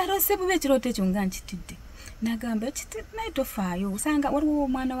nga nalose bubi ekirooto ekyo nga nkitidde nagamba naye tofaayo osanga waliwo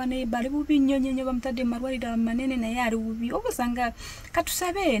omwana wa neighbor ali bubi nnyo bamutadde mu malwaliro amanene naye ali bubi oba osanga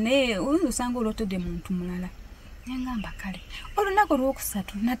katusabe naye oyinza osanga olootedde muntu mulala nengamba kale olunaku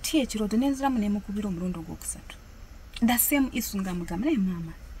olwokusatu natya ekirooto nenziramu nemukubira omulundi ogwokusatu the same issue nga mugamba naye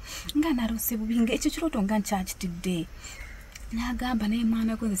maama nga nalose bubi nga ekyo kirooto nga nkyakitidde nagamba naye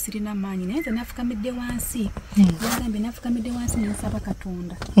mwana gwe sirina maanyi naye nze nafukamidde wansi nagambye nafukamidde wansi nensaba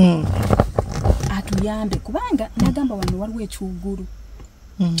Katonda atuyambe kubanga nagamba wano waliwo ekyugulu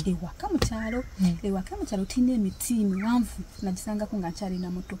ewaka mu kyalo tine emiti miwanvu nagisangako nga nkyalina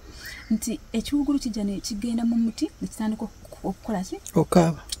muto nti ekiwugulu kijja ne kigenda mu muti ne kitandika okukola ki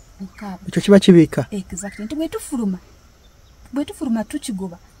okaaba ekyo kiba kibiika exactly nti bwe tufuluma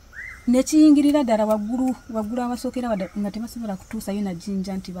tukigoba ne kiyingirira ddala waggulu awasookera nga tebasobola kutuusayo na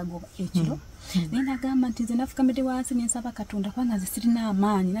jinja nti bagoba ekiro naye nagamba nti nze nafukamidde wansi nensaba Katonda kubanga nze sirina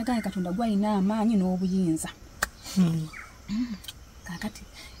amaanyi nagamba Katonda gwalina amaanyi n'obuyinza kakati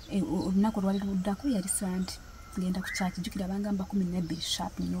olunaku olwali luddako yali Sandi ngenda ku kyaki jjukira bangamba 12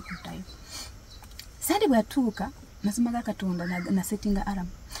 sharp nina okuddayo Sandi bwe yatuuka mazima ga Katonda na settinga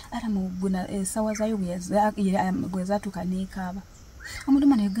alamu esawa zayo bwe zaatuuka neekaaba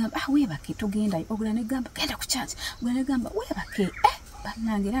omuduma negamba weebake togendayo ogula negamba genda ku kyaki ogula negamba weebake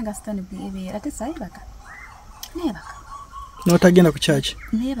bannange era nga sitani bwebeera tesayibaka neebaka n'otagenda ku kyaki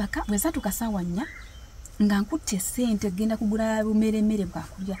neebaka bwe zaatuuka saawa 4 nga nkutte ssente genda kugula bumeremere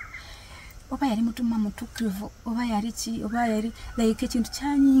bwakulya oba yali mutuma mutukivu oba yali ki oba yali like ekintu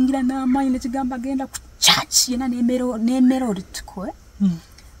kyanyingira n'amaanyi nekigamba genda ku kyaki yena n'emera olituko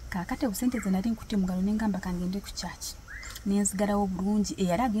kakati obusente ze nali nkutte mu ngalo nengamba kangende ku kyaki nenzigalawo bulungi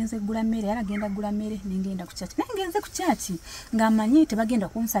eyali agenze kugula mmere yali agenda kugula mmere nengenda ku kyaki nengenze ku kyaki ng'amanyi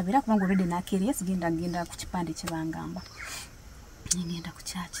tebagenda kunsabira kubanga olwedde nakeeriya sigenda ku kipande kye bangamba nengenda ku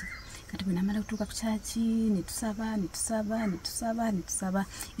kyaki kati bwe namala kutuuka ku kyaki netusaba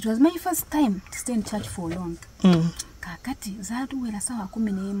it was my first time to stay in church for long kakati zaatuwera saawa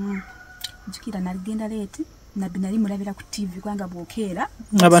 11 jjukira naligenda leeti nabbi nali mulabira ku TV kubanga bwokeera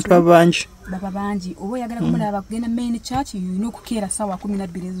abantu baba bangi oba oyagala kumulaba kugenda main church yino okukeera saawa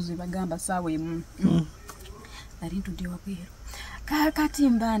 12 ezo ze bagamba saawa emu nali ntudde wabweru kakati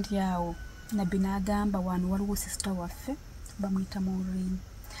mba nti awo nabbi n'agamba wano waliwo sister waffe bamuyita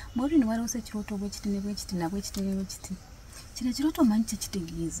Maureen waliwo ekirooto bwekiti kino ekirooto omanyi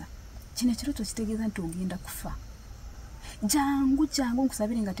kyekitegeeza kino ekirooto kitegeeza nti ogenda kufa jangu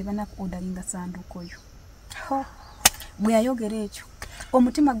nkusabire nga tebanakuodalinga sanduuko oyo bwe yayogera ekyo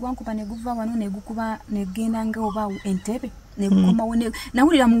omutima gwankuba ne guva wano ne gukuba negenda nga oba entebe ne gukomawo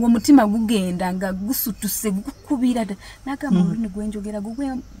nawulira mu omutima gugenda nga gusutuse gukubira nagamba Maureen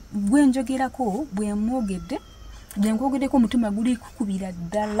gwenjogerako bwe mwogedde bwenkogeddeko omutima guli kukubira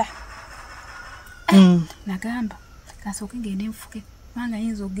ddala nagamba kasooke ngende nfuke kubanga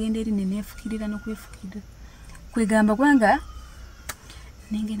yinza ogenda eri neneefukirira n'okwefukirira kwegamba kubanga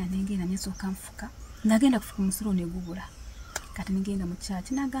nengenda nesooka nfuka nagenda kufuka omusiro negubula kati nengenda mu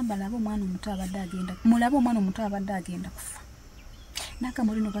kyaki nagamba mulaba omwana omuto abadde agenda kufa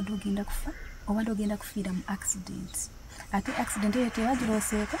nagamba olino obadde ogenda kufa obadde ogenda kufiira mu accident ate accident eyo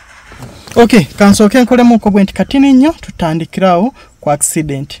tebagiroseeko okay kansooke nkolemuko bwe nti katini nnyo tutandikirawo ku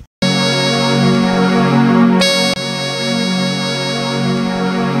accident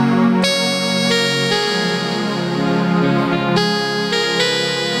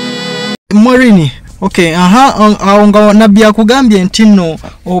Maureen okay awo nga nabbi akugambye nti nno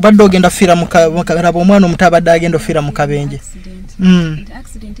obadde ogenda fiira mukaraba omwana omuto abadde agenda ofiira mu kabenje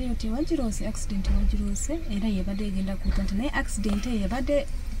accident eyo tewagirose era yebadde egenda kuta naye accident eyo yebadde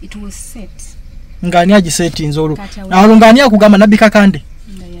it was set ngani agisetinze olwo ngani akugamba nabbi kakande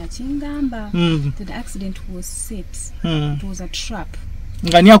nga yakingamba the accident was set it was a trap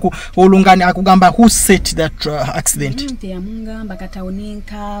ngani olungani akugamba who set that accident yamungamba katawo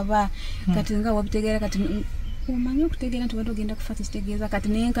nenkaba kati nga wabitegeera kati omanyi okutegeera nti wadde ogenda kufa tekitegeeza kati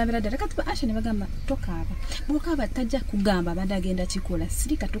nenkabira ddala kati Asha ne bagamba tokaaba bw'okaaba tajja kugamba abadde agenda kikola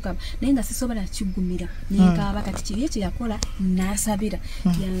sirika tokaba naye nga sisobola kigumira nenkaba kati kiri ekyo yakola n'asabira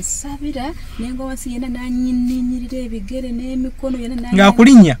yansabira nenga wansi yena nanyinyirira ebigere n'emikono yena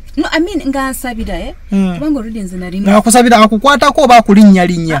ng'akulinnya no I mean ng'ansabira kubanga oludde nze nali ng'akusabira akukwatako oba akulinnya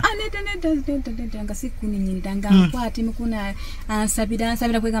nedda nga sikuninyirira ng'ankwata emikono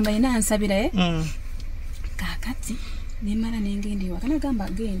ansabira kwegamba yena ansabira kakati nemala nengenda ewaka nagamba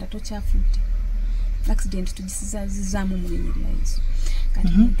genda tokyafudde accident tugisizazizaamu mu linnya lya Yesu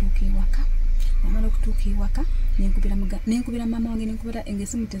kati nentuuka ewaka namala okutuuka ewaka nenkubira mama wange nenkubira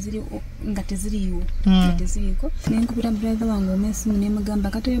engesimu teziriiwo nenkubira brother wange omesimu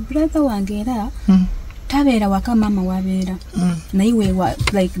nemugamba kati oyo brother wange era tabeera waka mama wabeera naye wewa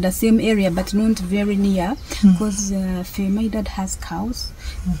like the same area but not very near because my dad has cows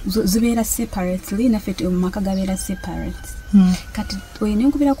zibeera separately naffe omumaka gabeera separate kati oyo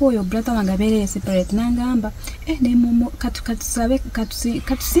nenkubirako oyo brother wange abeereye separate nangamba nemomo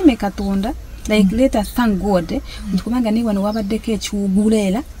katusime Katonda like let us thank God nti kubanga ne wano wabaddeko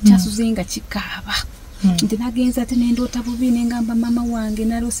ekiwuguleera kyasuzenga kikaaba nti nagenza ate nendoota bubi nengamba mama wange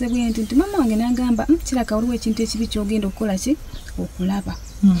nalose bwe nti mama wange nangamba kiraka waliwo ekintu ekibi kyogenda okukola ki okulaba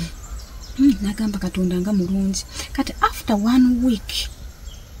nagamba Katonda nga mulungi kati after 1 week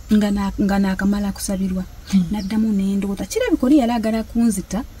nga nakamala kusabirwa naddamu nendota kirabika oli yalagala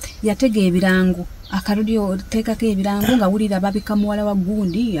kunzita yatega ebirango akarudio tekako ebirango nga wulira babika muwala wa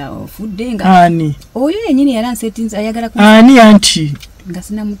gundi yafudde nga ani oyo yenyini yalansetinza ayagala ani anti nga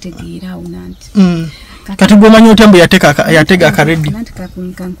sinamutegeera unanti kati gomanyi otembo yatega akaredi nanti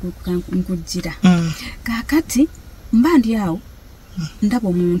nkujjira kakati mba ndi awo ndaba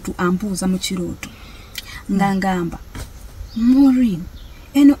omuntu ambuuza mu kirooto nga ngamba Maureen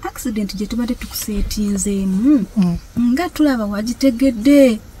eno accident gye tubadde tukuseetinzeemu nga tulaba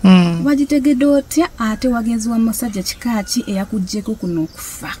wagitegedde wagitegedde otya ate wagenzi wa musajja kikaaki eyakuggyeko kuno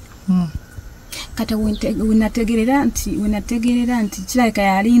okufa kati wenategerera nti kirabika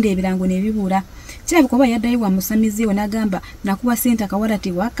yalinda ebirango n'ebibula kirabika oba yaddayo wa musamizi we nagamba nakuwa sente akawala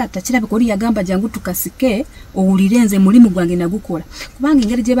tewakata kirabika oli yagamba jangu tukasike owulire nze mulimu gwange nagukola kubanga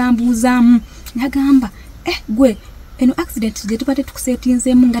engeri gye bambuuzaamu nagamba gwe eno accident gye tubadde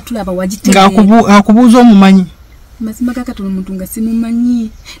tukuseetinzeemu nga tulaba wagitegedde akubuuza omumanyi mazima kakatono omuntu nga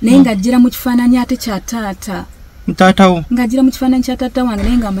simumanyi naye ng'ajjira mu kifaananyi ate kya taata mtaatawo ng'ajjira mu kifaananyi kya taata wange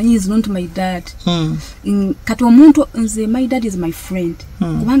naye ng'amanyi is not my dad kati omuntu nze my dad is my friend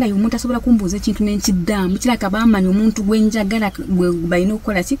kubanga ye omuntu asobola kumbuuza ekintu n'ekiddaamu kiraka bamanyi omuntu gwenjagala gwe balina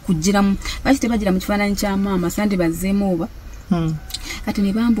okukola ki kujjiramu baki tebagira mu kifaananyi kya maama sande bazzeemu oba kati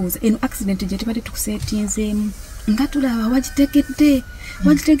ne bambuuza eno accident gye tebadde tukuseetinzeemu nga tulaba wagitegedde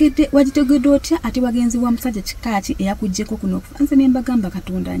otya ate wagenzi wa musajja kikaaki eyakuggyeko kuno okufa nze ne mbagamba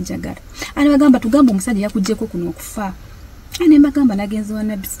Katonda njagala ane bagamba tugamba omusajja eyakuggyeko kuno okufa ane mbagamba nagenzi wa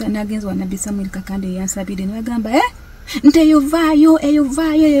Nabbi Samuel Kakande eyansabire ne bagamba nti eyo vaayo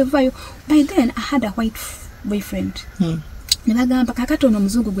by then I had a white boyfriend ne bagamba kakatono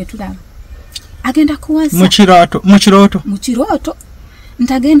omuzungu gwe tulaba agenda kuwasa mu kirooto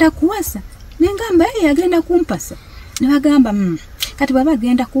ntagenda kuwasa nengamba agenda kumpasa ne bagamba kati baba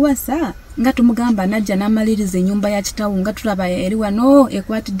agenda kuwasa nga tumugamba najja n'amaliriza ennyumba ya kitawo nga tulaba eri wano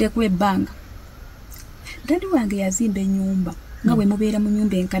ekwatiddeko ebbanga dadi wange yazimba ennyumba nga bwe mubeera mu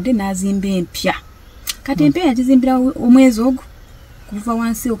nnyumba enkadde n'azimba empya kati empya yagizimbira omwezi ogwo kuva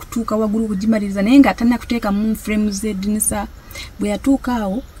wansi okutuuka waggulu okugimaliriza naye nga tannakuteeka mu frames z'eddinisa bwe yatuuka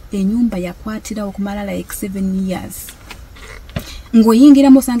awo ennyumba yakwatirawo okumala like 7 years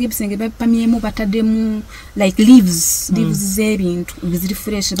ngoyingiramu osanga ebisenge bapamyemu bataddemu like leaves z'ebintu biziri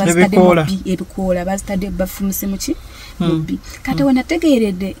fresh bazitaddemu ebikoola bazitadde bafumise muki mubbi kati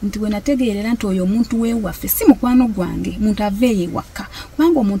wenategeerera nti oyo omuntu weewaffe si mukwano gwange muntu aveeyo ewaka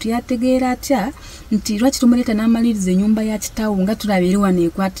kubanga omuntu yategeera atya nti lwaki tumuleeta n'amaliriza ennyumba ya kitawo nga tulaba eri wano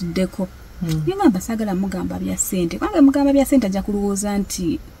ekwatiddeko nengamba saagala mugamba bya ssente kubanga mugamba bya ssente ajja kulowooza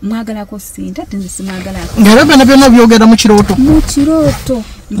nti mwagalako ssente ate nze simwagalako ngera byonna byogera mu kirooto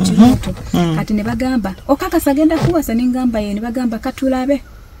kati ne bagamba okakasa agenda kuwasa nengamba ye ne bagamba katulabe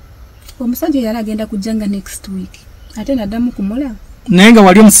omusajja yali agenda kujjanga next week ate naddamu kumulaba naye nga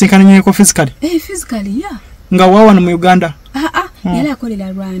wali omusinkananyeko physically nga wawana mu Uganda yali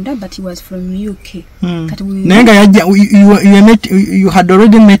akolera Rwanda but he was from UK kati naye nga yajja you had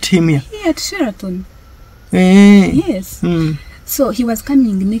already met him here at Sheraton yes so he was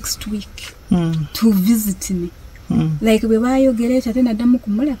coming next week to visit me like bwe bayogera ekyo ate naddamu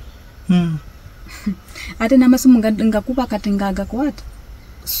kumulaba ate n'amasimu nga kuba kati ng'agakwata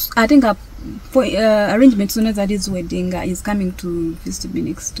ate nga arrangements zonna zali ziwedde nga is coming to visit me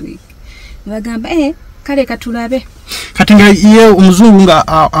next week ne bagamba kale katulabe kati nga ye omuzungu nga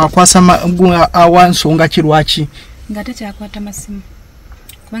akwasa awansonga kirwaki nga takyakwata masimu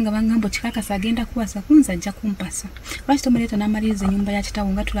kubanga bangamba kikakasa agenda kuwasa kunza ajja kumpasa lwaki tomuleeta n'amaliriza ennyumba ya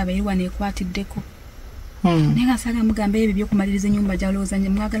kitawo nga tulaba eri wano ekwatiddeko naye nga saagala mugamba ebyo by'okumaliriza ennyumba gyalowooza nje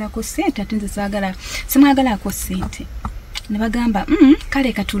mwagalako ssente ate nze simwagalako ssente ne bagamba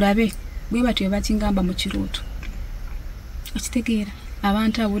kale katulabe bwe batyo bakingamba mu kirooto okitegeera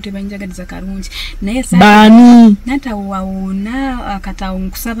abantu abo tebanjagaliza kalungi naye bani natawawona akatawo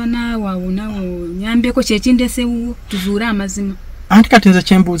nkusaba nawawunawo nyambeko kyekindesewo tuzuule amazima anti kati nze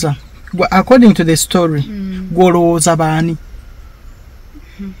kyembuuza according to the story gwolowooza baani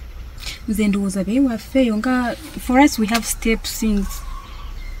nze ndowooza beewaffe nga for us we have step things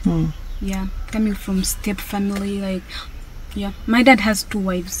yeah coming from step family like yeah my dad has 2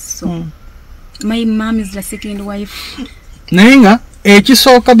 wives so my mom is the second wife naye nga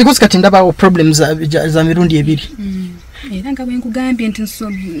ekisooka because kati ndabawo problems za mirundi ebiri era nga bwe nkugambye nti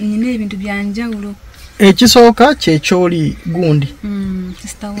nina ebintu byanjawulo ekisooka kyekyoli gundi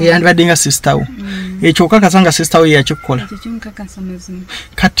eyandibadde nga sistawo ekyo okakasa nga sistawo yakikola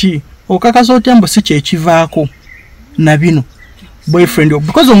kati okakasa otya mbu si kyekivaako na bino boyfriend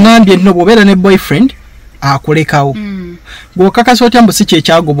because ongambye no bobera ne boyfriend akulekawo bwokakasa otya mbu si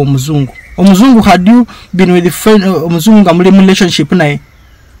kyekyagoba omuzungu had you been with the friend omuzungu nga muli mu relationship naye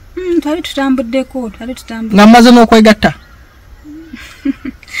twali tutambuddeko nga mmaze n'okwegatta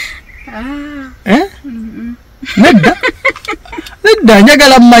nedda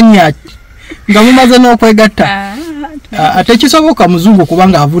njagala mmanya nga mumaze n'okwegatta ate kisoboka muzungu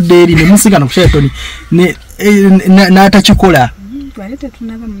kubanga avudde eri ne musigana ku shetoni n'atakikola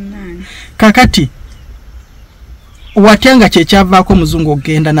kakati watya nga kyekyavaako muzungu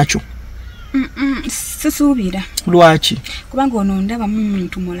ogenda nakyo sisuubira lwaki kubanga ono ndaba mu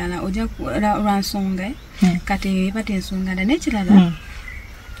muntu mulala ojja lwa nsonga kati bate ensonga nda n'ekirala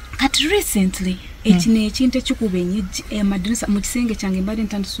kati recently ekino ekintu ekikuba enyejji amadinisa mu kisenge kyange mbadde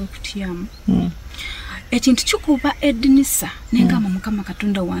ntandise okutyamu ekintu kikuba edinisa nengamba mukama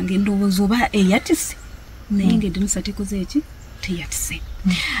katonda wange ndowooza oba eyatise naye ng'edinisa tekoze eki teyatise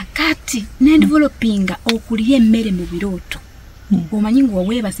kati nendevelopinga okulya emmere mu birooto omanyi nga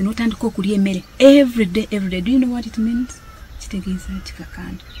waweebase n'otandika okulya emmere everyday do you know what it means kitegeeza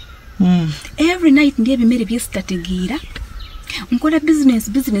kikakanda every night ndi ebimere byesitategeera nkola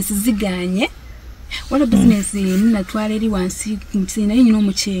business ziganye wala business ninatwala eri wansi naye nyina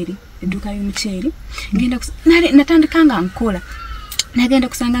omuceeri edduuka y'omuceeri natandika nga nkola nagenda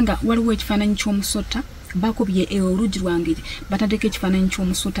kusanga nga waliwo ekifaananyi ky'omusota bakubye olugi lwange batandika ekifaananyi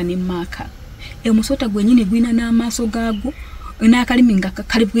ky'omusota ne maaka omusota gwenyini gwina n'amaaso gaagwo n'akalimi nga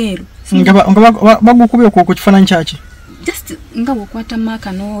kali bweru nga bagukubye ku kifaananyi kyaki just nga bwokwata maaka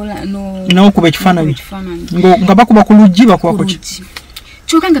n'okuba ekifaananyi nga bakuba ku luggi bakuba ku ki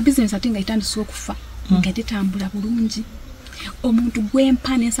kyokka nga bizinesi ate nga etandise okufa nga tetambula bulungi omuntu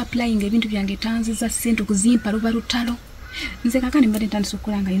gwempa n'ensaplayinga ebintu byange etanziza ssente okuzimpa luba lutalo nze kakani mbadde ntandise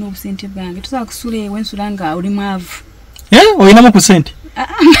okukola nga alina obusente bwange tosobola kusula ewensula nga oli mwavu olinamu ku sente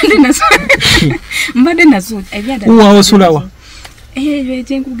mbadde nazo uwawo osulawa ebyo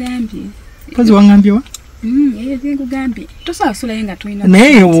ekyenkugambye pozi wangambyewa ebyo ekyenkugambye tosobola kusulayo nga tolina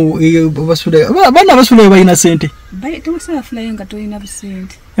naye baana basulayo balina sente tosobola kusulayo nga tolina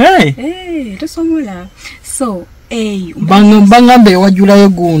busente tosobola so bangambe wajulayo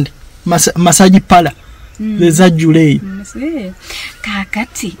gundi masaji pala ezajjuleyo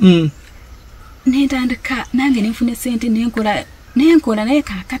kakati nentandika nange nenfuna sente nenkola naye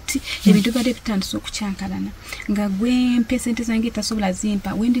kakati ebintu badde bitandise okukyankalana nga gwempe sente zange tasobola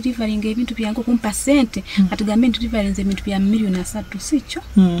zimpa wendirivalinga ebintu byange okumpa sente katugambe ndirivalinze ebintu bya miliyoni 3 sikyo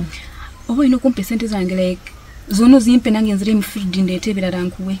oba olina okumpa sente zange like zono zimpe nange nzire mu field ndeete ebirala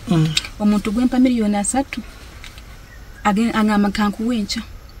nkuwe omuntu gwempa miliyoni 3 angamba kankuwe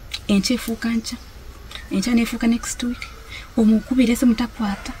enkya efuuka nkya enkya neefuuka next week omukubire se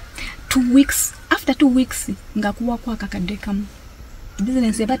mutakwata 2 weeks after 2 weeks nga kuwa kwa kakadde kamu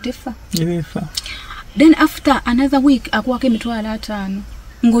business eba tefa then after another week akuwako emitwalo 5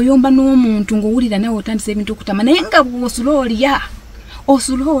 ng'oyomba n'omuntu ng'owulira nawe otandisa ebintu okutama naye nga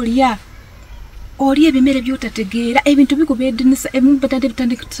osula olya oli ebimere by'otategeera ebintu bikuba edinisa ebimu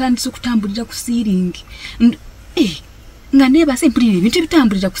bitandisa okutambulira ku siiringi nga neebase mpulira ebintu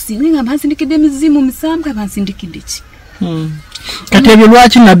bitambulira ku siiringi nga bansindikidde emizimu misanvu nga bansindikidde ki kati ebyo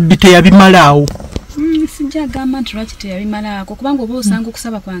lwaki nabbi teyabimalaawo sijja gamba nti lwaki teyabimalaako kubanga oba osanga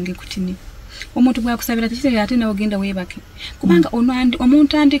okusaba kwange kutini omuntu bwakusabira tekitegeera ate nawe ogenda weebake kubanga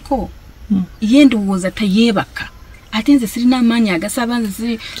omuntu andiko ye ndowooza tayeebaka ate nze sirina amaanyi agasaba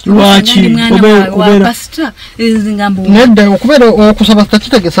nze lwaki pasita ngambo nedda okubeera okusaba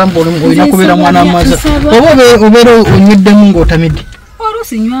takitegesa mbu olina kubeera mwana maza oba obeera onyweddemu ng'otamidde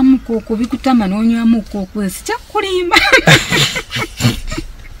oluusi nywamu kooko bikutama n'onywamu kooko sikyakulimba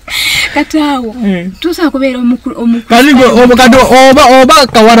kataawo tusobola kubeera oba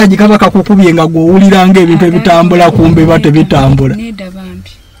kawaragi kaba kakukubye nga gw'owulira ng'ebintu ebitambula kumbe ba tebitambula nedda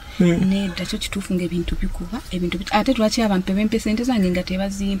bambi nedda kyo kituufu ng'ebintu bikuba ate lwaki abantu bempa sente zange nga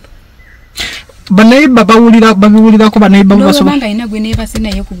tebazimpa banayibba babiwulirako banayibba basobanga alina gwe neebase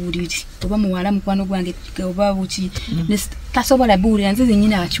naye ku buliri oba muwala mukwano gwange oba buki tasobola biwulira nze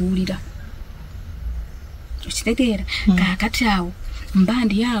zenyina akiwulira okitegeera kaakati awo mba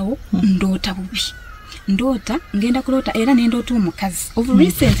ndi awo ndoota bubi ndoota ngenda kuloota era nendoota omukazi over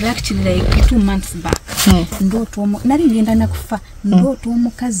recently actually like 2 months back ndoota nali ngenda nakufa ndoota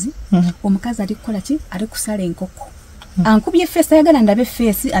omukazi ali kukola ki ali kusala enkoko ankubye face ayagala ndabe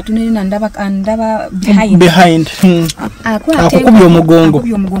face atunene ndaba behind akukubye omugongo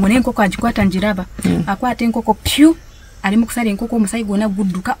n'enkoko agikwata njiraba akwata enkoko pyu ali mu kusala enkoko omusayi gwona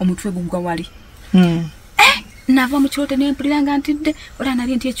gudduka omutwe gugwa wali nava mu kirote ne mpulira nga ntidde ola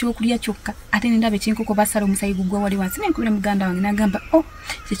nali nti ekyokulya kyokka ate ne ndaba ekinkoko basala omusayi gugwa wali wansi ne nkubira muganda wange n'agamba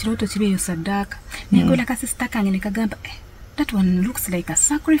kikiroto kibeeyo saddaaka ne nkubira kasisita kange ne kagamba that one looks like a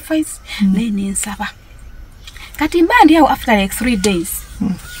sacrifice naye ne nsaba kati mba ndi awo after like 3 days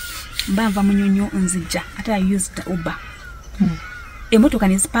mba nva munyonyo nzijja ate I used Uber emotoka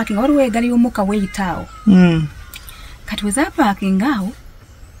ne ziparking waliwo egali y'omukka weyitaawo kati we zaparking awo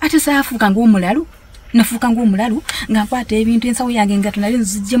ate saafuuka ng'omulalu nafuuka ng'omulalu nga nkwata ebintu ensawo yange nga tunali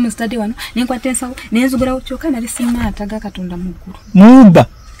nzijjemu stade wano ne nkwata ensawo ne nzigulawo kyokka nali simaataga Katonda mu ggulu Muba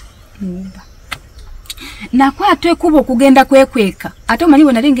nakwata ekkubo okugenda kwekweka ate omanyi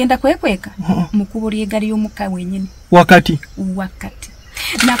bwe nali ngenda kwekweka mu kkubo ly'egali y'omukka wennyini wakati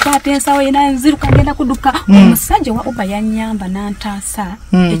nakwata ensawo yena nziruka ngenda kuduka omusajja wa Uber yannyamba n'antaasa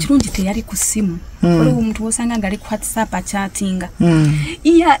ekirungi teyali ku ssimu waliwo omuntu wosanga nga ali ku WhatsApp achattinga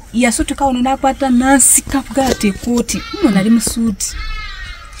yasutuka ono n'akwata n'ansika bw'ati ekooti nno nali mu suuti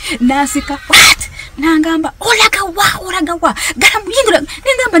n'ansika n'angamba olaga wa gala muyingira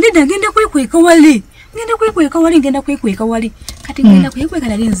n'engamba nedda ngenda kwekweka wali kati ngenda kwekweka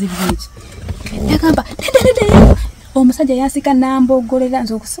nali nzibye eki n'agamba nedda omusajja yansika n'ambogolera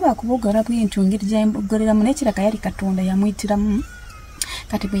nze okusobola kubogolera bw'entyo ngeri gyambogoleramu n'ekiraka yali Katonda yamuyitiramu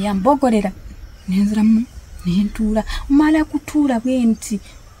kati bwe yambogolera nenziramu nentuula mala kutuula bwenti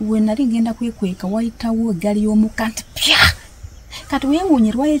we nali ngenda kwekweka wayitawo egali y'omukka nti pya kati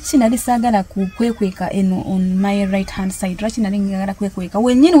wewuunyirwa eki nali saagala kwekweka eno on my right hand side lwaki nali ngagala kwekweka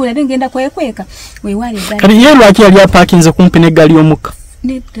wennyini we nali ngenda kwekweka weewali egali kati ye lwaki yali apaakinze kumpi n'eggali y'omukka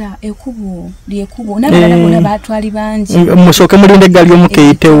nedda ekubo lyekubo nabala bona batwali bangi musooke mulinde eggali y'omukka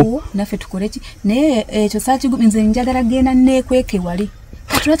eyitewo naffe tukole ki naye ekyo saakiguminze njagala genda neekweke wali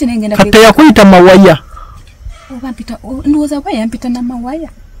kati lwaki nengenda kate yakuyita mawaya oba mpita ndowooza oba yampita n'amawaya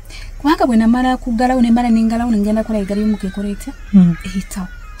kubanga bwe namala kuggalawo ne mala nengalawo nengenda kola eggali y'omukka ekola etya eyitawo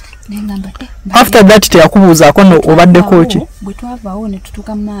nengamba after that teyakubuuzaako no obaddeko ki bwe twavaawo ne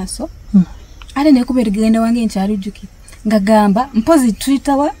tutuuka mu maaso ate nekuba erigenda wange nkyalujjukira nga gamba mpozi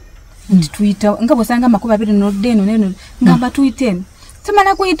tuyitawa nti tuyitawa nga bw'osanga amakubo abiri nodde eno neno ngamba tuyite eno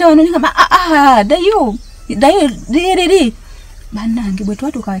tumala kuyita wano ngamba dayo liri bannange bwe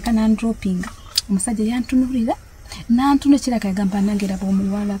twatuuka weka nandropinga omusajja yantunulira nantuna ekiraka yagamba nange raba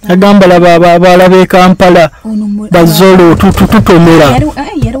omuwala agamba laba abalabe Kampala bazolo tutomera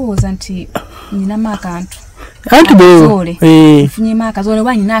yalowooza nti nyinamu akantu anti beyo mfunyemu akazole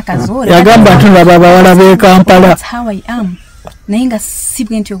oba nyina akazole yagamba nti laba abawala b'e Kampala how I am naye nga si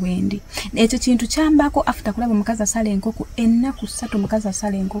bwe ntyo bwendi ekyo kintu kyambako after kulaba omukazi asala enkoko ennaku 3 omukazi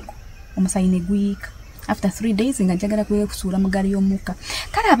asala enkoko omusayi ne guyiika after 3 days nga njagala kwekusuula mu ggali y'omukka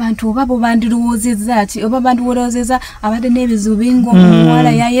kale abantu oba bo bandirowoozezza ki oba bandiwooloozezza abadde n'ebizibu bingi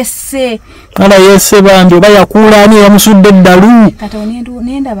omuwala yayesse bambi oba yakuulaani yamusudde eddalu kati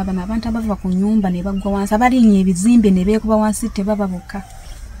nendaba bano abantu abava ku nnyumba ne baggwa wansi abalinya ebizimbe ne beekuba wansi tebaba bokka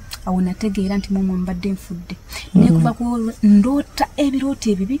awo nategeera nti mumwe mbadde nfudde naye kuva ku ndoota ebirooto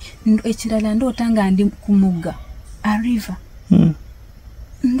ebibi ekirala ndoota nga ndi ku mugga a river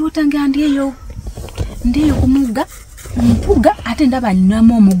ndoota nga ndiyo ku mugga mpuga ate ndaba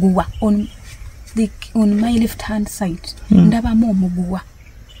nnamo omuguwa on my left hand side ndabamu omuguwa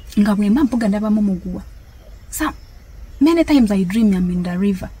nga bwemba mpuga ndabamu omuguwa so many times I dream I'm in the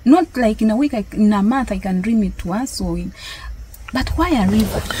river not like in a week in a month I can dream it once or in but why a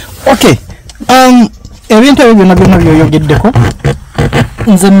river okay ebintu ebyo byonna byoyogeddeko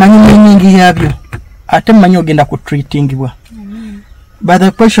nze mmanyi nyingi yabyo ate mmanyi ogenda ku treatingibwa but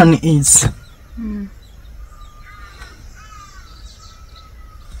the question is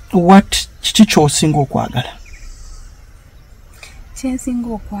what kiki ky'osinga okwagala kyensinga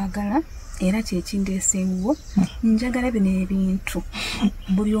okwagala era kyekindeeseewo njagala bino ebintu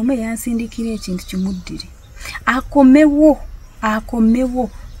buli omu yansindikira ekintu kimuddire akomewo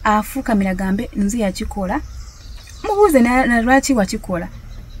afuukamira gambe nze yakikola mubuuze na lwaki wakikola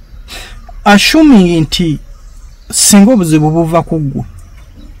assuming nti singa obuzibu buva ku ggwe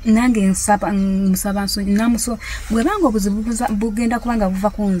nange nsaba namuso bwebanga obuzibu bugenda kubanga buva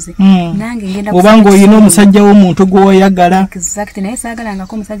ku nze nange ngenda obanga oyina omusajja w'omuntu gw'oyagala exactly naye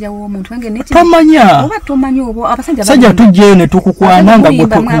saagalangako omusajja w'omuntu wange nekyo tomanya oba tomanya obo abasajja tujjeyo ne tukukwana nga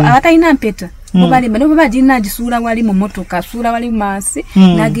abatalina mpeta obalimba ne baba gina gisuula wali mu motoka suula wali maasi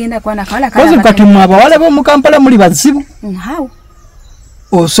nagenda kwana kala kati mwe abawala b'omu Kampala muli bazibu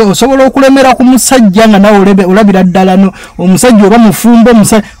osobola okulemera ku musajja nga nawe olabira ddala no omusajja oba mufumbo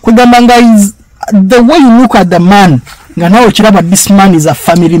kugamba nga the way you look at the man nga nawe kiraba this man is a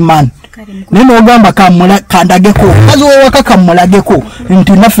family man naye n'ogamba kandageko kazi wowaka kamulageko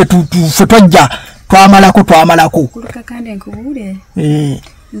nti naffe twajja twamalako kuluka kandi nkubule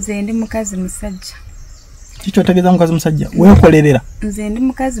nze ndi mukazi musajja kicho tegeza mukazi musajja wekolerera nze ndi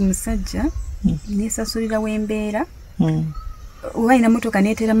mukazi musajja nisasulira wembeera waina motoka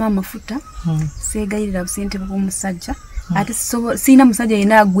netera amafuta segayirira busente bwo musajja ate sina musajja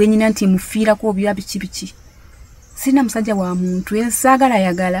yina gwenyina nti mufiira ko bya bichi sina musajja wa muntu yasagala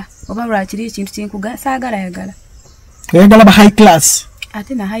yagala oba lwakiri ekintu kinkuga sagala yagala yagala ba high class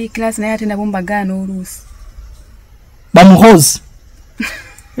ate na high class naye ate nabo mbagana oluusi bamuhozi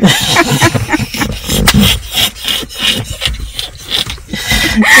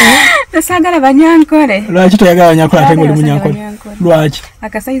nasagala banyankole lwaki toyagala banyankole ate ngoli munyankole lwaki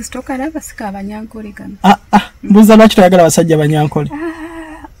akasayi stokalaba sika abanyankole kana mbuza lwaki toyagala basajja banyankole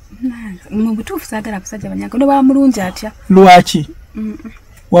mu butuufu sagala basajja banyankole ba mulungi atya lwaki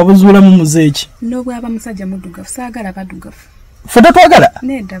wabuzuula mu muzeeki n'obwaba musajja muddugavu sagala baddugavu fota twagala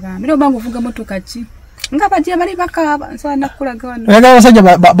nedda bambi n'obanga ovuga motoka ki nga bajja bali bakaaba nsala nakulaga wano oyagala basajja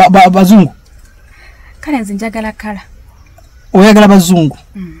bazungu kale nze njagala kala oyagala bazungu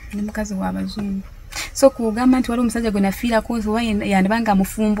ni mukazi wa bazungu so kugamba nti wali omusajja gwe nafiirako oba yandibanga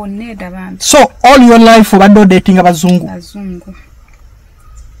mufumbo nedda bambi so all your life obadde dating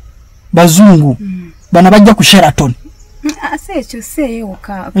bazungu bana bajja ku Sheraton ase ekyo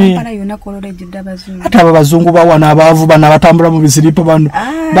seeyoka Kampala yonna kolole jidda bazungu ate abo bazungu bawana abaavu bana batambula mu bisiripo bano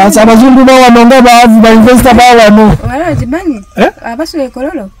basa abazungu bawano nga baavu ba investor bawano wala jimanyi abasule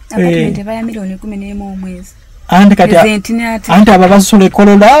kololo apartment baya milioni 11 omwezi andi kati andi ababasule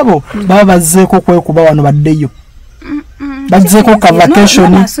kololo abo baba bazzeeko kwekuba wano baddeyo bazzeeko ka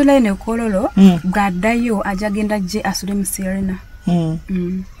vacation asule ne kololo gaddayo ajagenda je asule mu Serena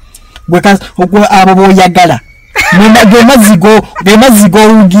gwe abo boyagala Muna gemazigo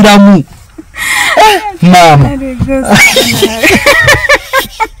ugiramu mama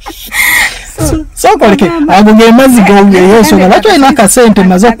so koleke ago gemazigo yeso lwaki ina akasente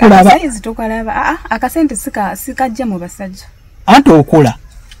mazo kulaba akasente sikajja mu basajja anti okula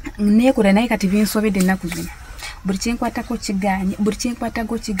nekula naye kati binsobedde ennaku zino buli kyenkwatako kiganye buli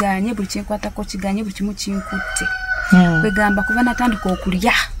kimu kinkutte kwegamba kuba natandika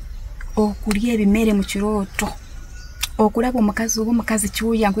okulya ebimere mu kirooto okulaba omukazi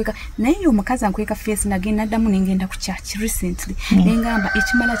kiwuya nkweka naye omukazi ankweka face nagenda ddamu nengenda ku church recently nengamba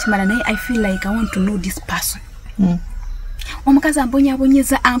ekimala naye I feel like I want to know this person omukazi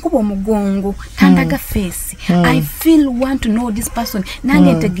ambonyeza ankuba omugongo tandaga face I feel want to know this person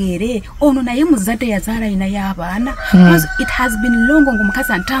nange ntegeere ono naye muzadde yazaala ina y'abaana because it has been long ngo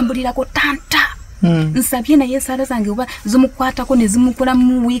omukazi antambulirako tanta nsabye naye sala zange oba zimukwatako ne zimukula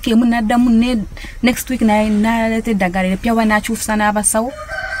mu week emu naddamu next week nalete eddagala pya wanakyufusa n'abasawo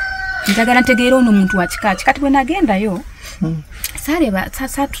njagala ntegeera ono muntu wakikaaki kati bwe nagendayo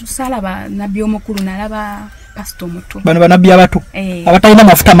salaba nabbi omukulu nalaba pastor omuto bano banabbi abato abatalina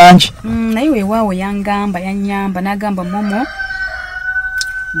mafuta mangi naye weewaawo yanyamba n'agamba momo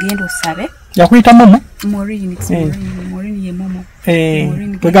genda osabe yakuyita momo Morini ye momo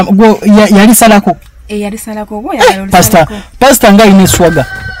yali salako obo pastor nga ine swaga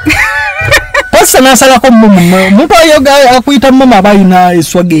pastor nasalako momo muntu ayoga akuyita momo abayina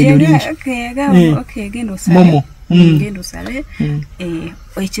eswaga eyo lingi genda osabe momo ngendo osabe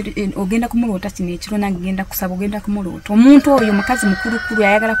ogenda kumulota kino ekiro nange genda kusaba ogenda kumulota omuntu oyo mukazi mukulukulu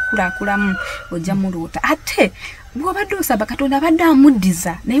ayagala kukulakulamu ojja mulota ate bw'obadde osaba Katonda abadde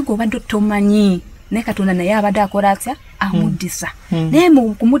amuddiza naye gw'obadde tomanyi naye Katonda naye abadde akola atya amuddiza naye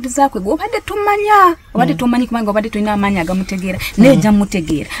mu kumuddiza kwe gw'obadde tomanyi kubanga obadde tolina amaanyi agamutegeera naye ojja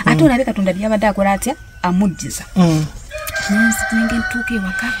mutegeera ate olabe Katonda byabadde akola atya amuddiza nenge ntuuka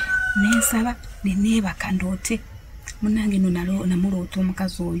ewaka nensaba neneebaka ndoote munange namuloota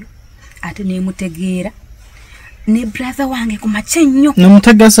omukazi oyo ate nemutegeera ne brother wange ku makya ennyo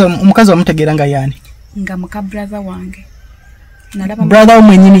omukazi wamutegeera nga yaani nga muka brother wange nalaba brother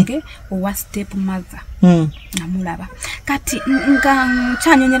omwenyini owa step mother namulaba kati nga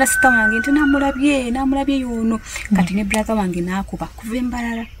nkyanyonyera sita wange nti namulabye yono kati ne brother wange nakuba kuva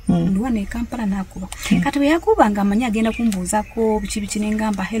embalala ndiwa ne Kampala nakuba kati bwe yakuba nga amanyi agenda kumbuuzako biki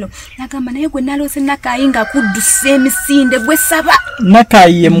nengamba hello nagamba naye gwe naloose Nakayi nga kuddusa emisinde gwe saba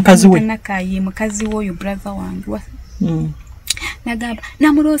Nakayi ye mukazi w'oyo brother wange nagamba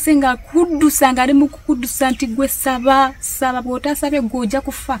namuloose nga kuddusa nga ali mu kukuddusa nti gwe saba bw'otasabye gw'ojja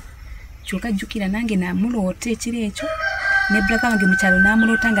kufa kyokka jjukira nange namuloota ekiro ekyo ne brother wange mu kyalo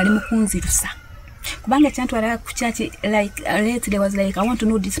namuloota nga ali mu kunzirusa kubanga kyantwala ku kyaki like lately was like I want to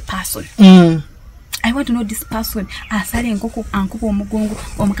know this person asale enkoko ankuba omugongo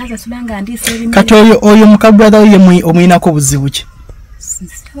omukazi asulanga ndiisa ebimere kati oyo muka brother oyo omuyinako buzibu ki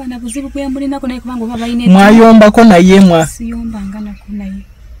Abana buzibu kuyambulinako naye kubanga oba balina mwayombako naye mwa siyombangana ko naye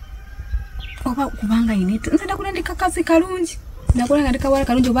oba kubanga ine nze ndakula ndi kakazi kalungi nakula nga ndikawala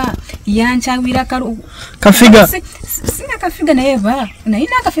kalungi oba yanchawira kafiga sina kafiga naye ba naye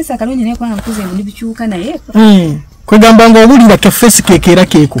nakafesa kalungi naye kwanga nkuze ndi bichuka naye kwegamba nga obulira tofesi kekera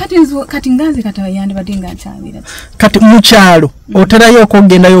keko kati nganze kata yandi badinga nchawira kati mukyalo oterayo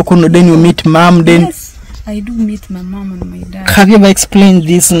okugenda yoko no then you meet mom then yes. I do meet my mom and my dad. Have you ever explained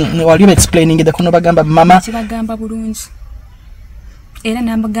this while you were explaining it? Kono bagamba mama. Kibagamba bulungi. Era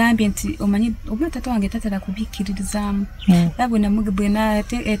nambagambye nti omanyi tata wange tatala kubikiririzamu. Babo namugabwe na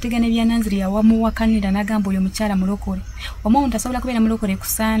etegane byananziri yawamu wakanira nagamba oyo mukyala mulokole. Omuntu asobola kubeera mulokole ku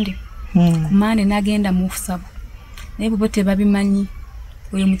Sunday. Kumane nagenda mu kusaba. Naye bote babimanyi.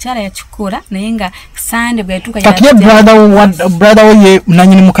 Oyo mukyala yakikola naye nga Sunday bwatuka ya. Kati brother oye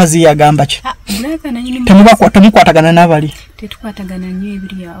nanyini mukazi yagamba ki? Brother nanyini temukwatagana nabali. Tetukwatagana nnyo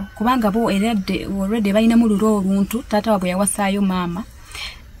ebiri awo. Kubanga bo eradde already balina mu luro oluntu tata wabwe yawasaayo mama.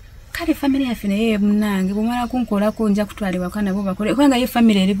 Kale family yafe naye munange bumala kunkolako nja kutwalibwa kana bo bakole. Kubanga ye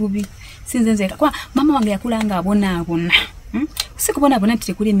family eri bubi. Sinze kwa mama wange yakulanga abona. Sikubona abona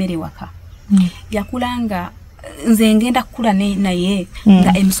tikuli mere waka. Yakulanga nze ngenda kukula naye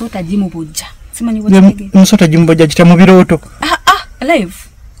nga emisota jimubujja simanyi botege emisota jimubujja kita mu biroto live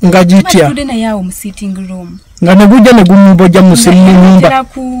nga jitya tudena yawo mu sitting room nga nebujja ne gumubujja mu nyumba tera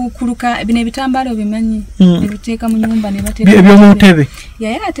kuluka bine bitambalo bimanyi ebiteeka mu nyumba ne bateeka ebyo mu ntebe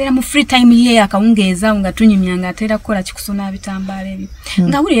yaya tera mu free time ye akawungeeza nga tunyumyanga atera kola kikusona bitambalo ebyo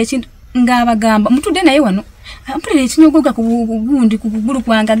nga buli ekintu nga abagamba mutude naye wano ampulira ekinyogoga ku bugundi ku bugulu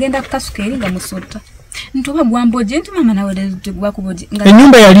kwanga agenda kukasuka eri nga musota ntoba gwamboje nti mama nawe tegwa kuboje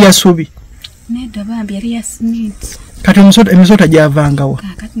enyumba yali yasubi neda bambi yali ya cement kati emisota javangawa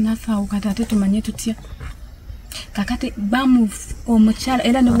kakati nafa ukata tumanye tutya kakati bamu omuchala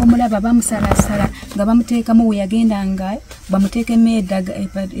era ne bomulaba bamusala nga bamuteeka mu yagenda nga bamuteeke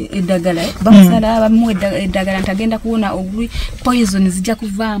edagala bamusala bamu edagala ntagenda kuona obuli poison zijja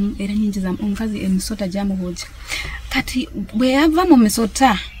kuvaamu era nyingi za omukazi emisota jamuhoje kati bwe yava mu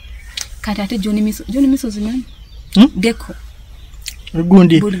misota kati ate Johnny Miso zimanyi geko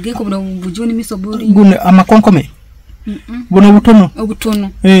gundi buli geko buno Johnny Miso buli guno amakonkome buno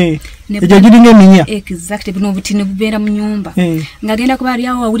obutono ejo giringa eminya exactly buno obutine bubera mu nyumba ngagenda kuba ali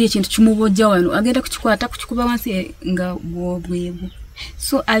awo awuli ekintu kimubojja wano agenda kukikwata kukikuba wansi nga bwebwo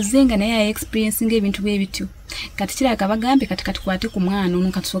so azenga naye experiencing ebintu bwebityo kati kira akabagambe kati kwate ku mwana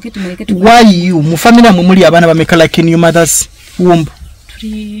ono katusoke tumeleke tu why you mu family amwe muli abana bamekala like in your mother's womb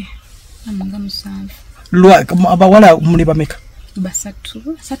tuli amanga musanvu lwa abawala muli bameka basatu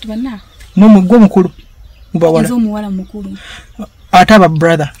bana mwe mukulu mubawala ezo muwala mukulu ataba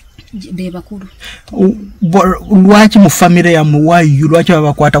brother be bakulu lwaki mu family ya muwayu lwaki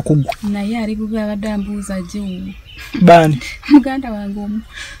babakwata kugwa naye ali bubi abadambuza je bani muganda wangu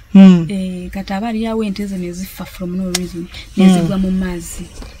kataba ali yawe enteze nezifa from no reason nezigwa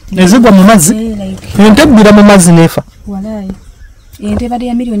mu mazi entebira mu mazi nefa walai ente bade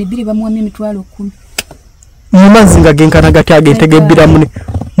ya milioni 2 bamuwa emitwalo 10 mu mazi nga genkana gati agentegebira mu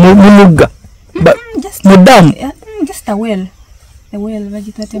mugga mudamu just a well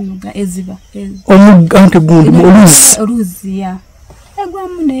bajitate muga eziba omugga ante gundi oluzi ya egwa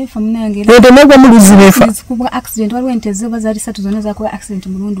mune famnange ente negwa muluzi nefa kuba accident waliwo ente ziba zali 3 zona za kuba accident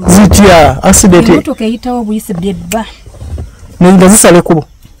mulundu zitya accident motoka yitawo buyise beba ngazisale kubo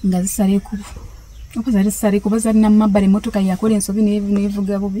okuzali sare kubaza na mabale motoka yakole ensobi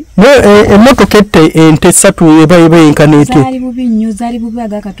nevuga bubi emotoka ente 3 eba enkanete zali bubi nnyo zali bubi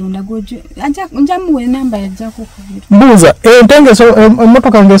aga katonda gojo njamuwe namba yajako mbuza ente ngeso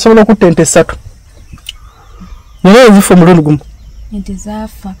emotoka ngesobola ku ente 3 zifu mulundu gumu ente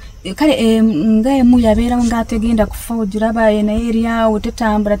zafa kale ngaye mu yabera nga ategenda kufa ojuraba ena area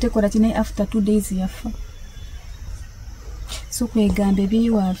otetambula tekola kine after 2 days yafa. So kwegambe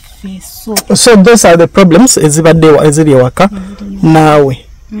biwa fe so those are the problems eziri waka nawe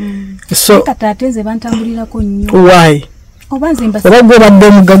so katateze bantambulira ko nnyo why obanze mbasa bagwe badde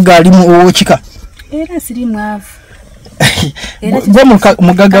mugaga ali mu ochika era siri mwavu era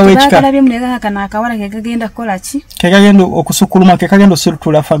mugaga wechika kalabye mulega kana akawala kegagenda kola ki kegagenda okusukuluma kegagenda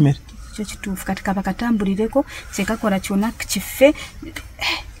osirutula family cyo kitufu katika bakatambulireko kyekakola kyona kife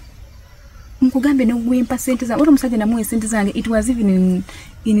Nkugambe no gwimpa sente za oro musajja namuwe sente zange it was even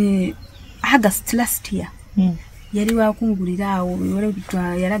in August last year yali wakungulira awo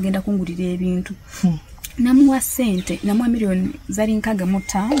yaragenda kungulira ebintu namuwa sente namuwa milioni zali nkaga mu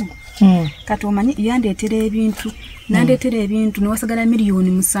town kati omanyi yandeetera ebintu nandeetera ebintu newasagala miliyoni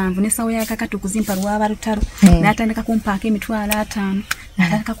 7 nesawo yakakati okuzimpa lwaba lutalo natandika kumpaako emitwalo 5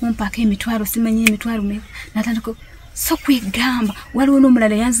 natandika kumpaako emitwalo simanyi emitwalo natandika so kwegamba waliwo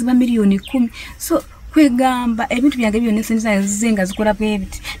n'omulala yanziba miliyoni 10 so kwegamba ebintu byange byonna sente zenga zikola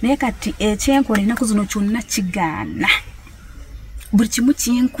bwebiti naye kati ekyenkola ennaku zino kyonna kigaana buli kimu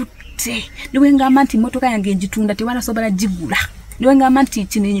kinkutte niwe ngamba nti emmotoka yange njitunda tewanasobola gigula niwe ngamba nti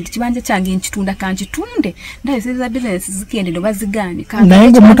kibanja kyange nkitunda kankitunde ndaye sente za bizinesi zikende no bazigaane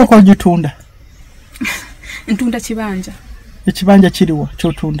naye ng'emmotoka ogitunda ntunda kibanja ekibanja kiriwa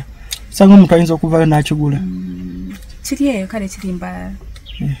kyotunda sanga omuntu ayinza okuvayo n'akigula kiri eyo kale kiri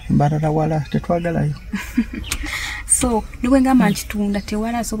mbalala wala tetwagalayo so niwe ngamba nkitunda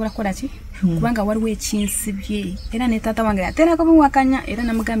tewala asobola kukola ki kubanga waliwo ekinsibye era ne taata wange aterako biwakanya era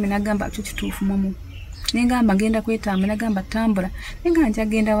namugambe nagamba kyo kituufu mumu nengamba ngenda kwetamba nagamba tambula nenga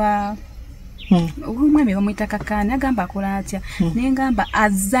njagenda wa omwami bamuyita kakana nagamba akola atya nengamba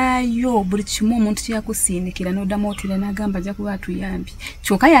azaayo buli kimu omuntu kyakusindikira n'oddamu otira nagamba ajja kuba atuyambi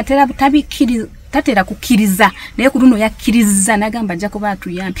kyokka yatera tabikiriza tatera kukkiriza naye ku luno yakkiriza nagamba ajja kuba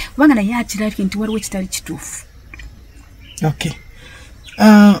atuyambi kubanga naye akirabye nti waliwo ekitali kituufu. Okay.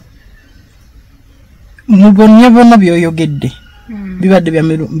 Mu bonna byoyogedde bibadde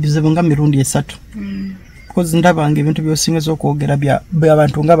bizibu nga mirundi 3 because ndabanga ebintu byosingezo okwogera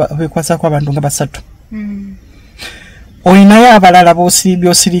by'abantu nga bekwasako abantu nga 3 oyinayo abalala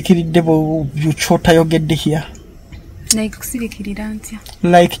byosiriikiridde byotayogedde here like kusirikirira ntya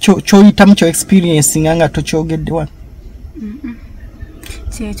like kyoyitamu kyo experience nga tokyogedde wano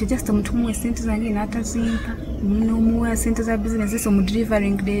kyekyo just omuntu kumuwa sente zange n'atazimpa n'omuwa sente za business so mu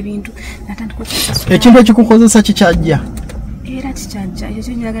delivering ebintu natandika okusasula ekintu ekikukozesa kikyajja era kikyajja ekyo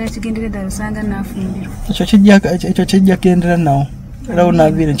ky'enjagala kigendere ddala osanga naafumbirwa ekyo kijja gendera nawo era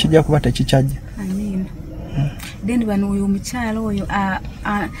onaabire kijja kuba tekikyajja amiina then bano oyo omukyalo oyo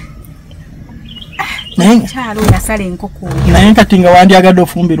kyalo yasala enkoko naye kati nga wandyagadde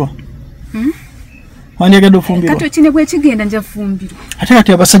ofumbirwa wandyagadde ofumbirwa kati ekine bwe kigenda nja fumbirwa ate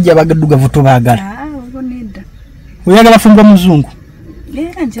kati abasajja abagaddugavu tobaagala bonedda oyagala fumbwa muzungu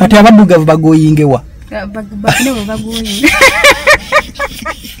kati abaddugavu bagoyingewa bakine bagoyinge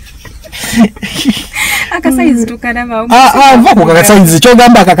akasaizi tukalaba vako kakasaizi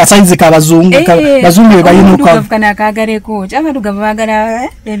kyogamba akakasaizi kabazungu bazungu bebayinuka kana kagaleko abadugavu bagala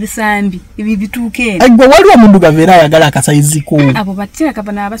ebisambi ibi bituke agwe waliwo mundugavu era ayagala akasaizi ko abo batira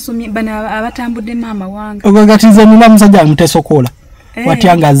kabana abasomi bana abatambudde mama wange ogagatize nina musajja mutesokola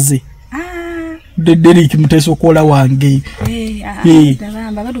watyangazze Derek mutesokola wange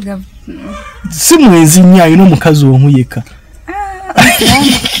tabamba badugavu si mwezi nnyo ayina omukazi omu yekka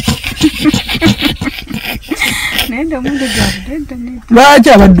lwaki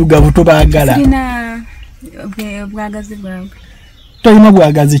abaddugavu tobaagala tolina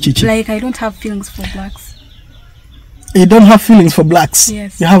bwagazi kiki like I don't have feelings for blacks. You don't have feelings for blacks?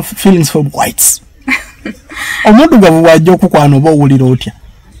 Yes. You have feelings for whites. Omuddugavu wajja okukwana oba owulira otya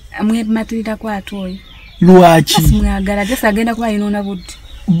amwematirira kwatu oyo lwaki mwagala just agenda kuba ayinona budde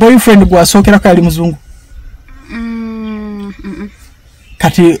boyfriend gwasookerako ali muzungu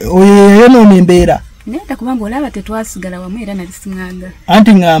kati oyo yonoona embeera nenda kubanga olaba tetwasigala wamu era nali simwaga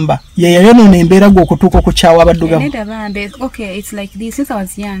anti ngamba ye yonoona embeera gwe okutuuka okukyawa abaddugavu nenda bambe okay it's like this since I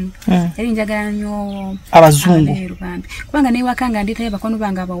was young eri njagala nnyo abazungu kubanga newakanga nditayo bakono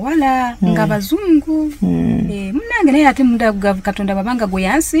bange abawala nga abazungu munange naye ate muddugavu katonda babanga gwe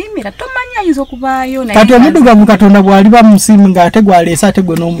yansiimira tomanyi ayinza okubaayo kati omuddugavu katonda bw'ali bamusiimi ng'ate gwaleese ate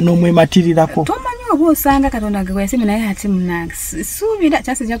gwe n'omwematirirako tomanyi oba osanga katonda gwe yasiimi naye ate munange suubira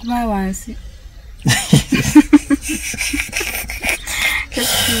kyase ejja kubaa wansi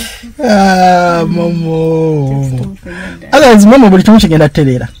Momo. Otherwise, Momo buli kimu kigenda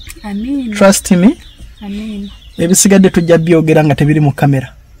tereera. Amen. Trust me. Amen. Ebisigadde tujja byogera nga tebiri mu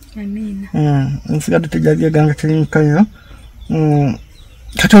kamera. Amen. Ebisigadde tujja byogera nga tebiri mu kamera.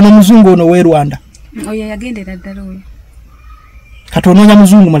 Kati ono muzungu ono w'e Rwanda. Oyo yagendera ddala oyo. Kati onoonya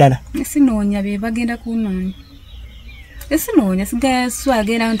muzungu mulala. Sinoonya be bagenda kunoonya. Esinoonya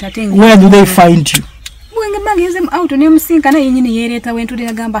sigagenda ntatenga. Where do they find you? Mwenge mageze out ne musinka na yenyini yereta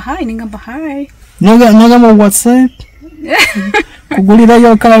wentulira gamba hi ningamba hi. Noga mo WhatsApp. Kugulira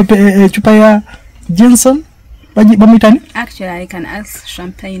yo kala chupa ya Johnson. Bamitani? Actually I can ask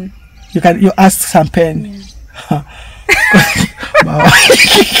champagne. You ask champagne. Yeah.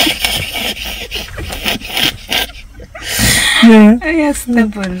 Yeah. Yes,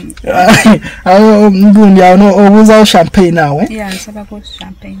 stubborn. Ngundi ano obuza champagne nawe. Yeah, sabako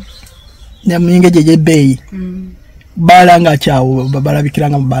champagne. Nyaminge jeje bei. balanga kyawo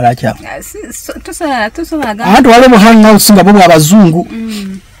balabikiranga mu bala kyawo tosobola abantu wale mu hang house nga bo abazungu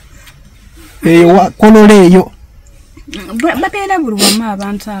kolole eyo babeera buli wamu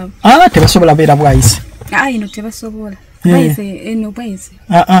abantu abo tebasobola beera bwayise ino tebasobola bwayise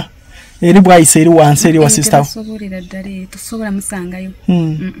eri bwayise eri wansi eri wa sister tebasobolera ddala tosobola musangayo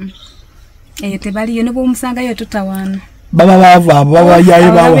eyo tebaliyo ne bw'omusangayo tutawaana baba baava abo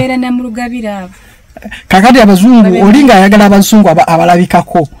babayayo bawa babeera namulugabira abo kakati abazungu olinga ayagala abazungu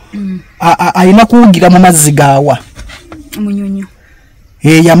abalabikako ayina kuwugira mu mazzi gaawa munyonyo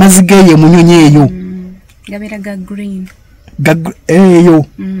amazzi geeyo munyonyo eyo gabeera ga green eyo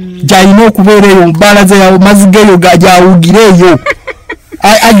gyalina okubeera eyo mu bbala zeyawo mazzi geeyo gyawugira eyo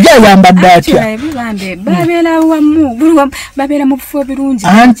ajja ayambadde atya babeera wamu babeera mu bifo birungi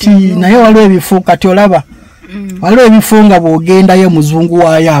anti naye waliwo ebifo kati olaba waliwo ebifo nga bw'ogendayo muzungu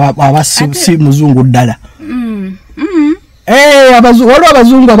waayo aba si muzungu ddala waliwo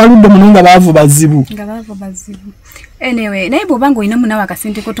abazungu abaludde muno nga baavu bazibu anyway naye bw'oba ng'olinamu nawe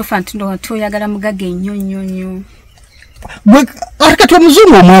akasente kotofa nti toyagala mugaga ennyo nnyo nnyo ate kati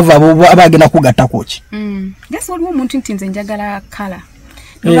omuzungu omwavu aba agenda kugattako ki gasi waliwo omuntu nti nze njagala kala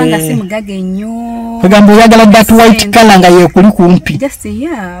nobanga si mugaga ennyo ogamba oyagala that white kala nga yeekuli kumpi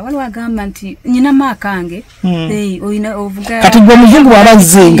waliwo agamba nti nyinamu akange olina ovuga kati gwe omuzungu bw'aba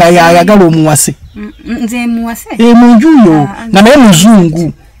azze nga yayagala omuwase nze muwase mu njuyo nga naye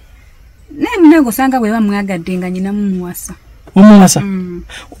muzungu naye munange osanga bwe bamwagadde nga nyinamu muwasa omuwasa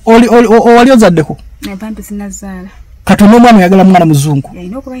wali ozaddeko pampi sinazaala kati n'omwana oyagala mwana muzungu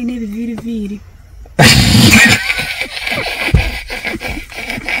yalina okuba alina ebiviiriviiri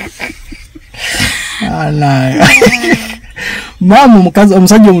maamu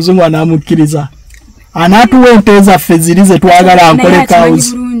omusajja omuzungu anamukkiriza anaatuwa ente zaffe ziri ze twagala ankole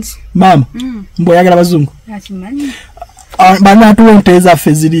kawuzi maama mbwe oyagala bazungu banaatuwa ente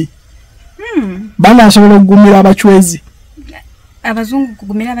zaffe ziri bana asobola okugumira abachwezi abazungu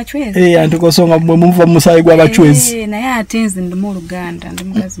kugumira abachwezi anti kosonga mwe muva mu musaayi gw'abachwezi naye ate nze ndi mu Luganda ndi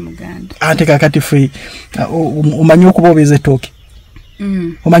mukazi Muganda ate kakati ffe omanyi okuboobeza ettooke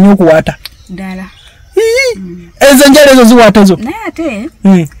omanyi okuwaata ddala ezo enjala ezo ziwaata zo naye ate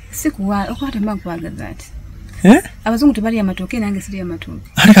okuwaata mba nkwagaza ati abazungu tebalya amatooke nange sirya amatooke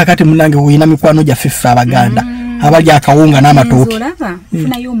ate kakati munange oyina mikwano gyaffe ffe Abaganda abalya akawunga n'amatooke olaba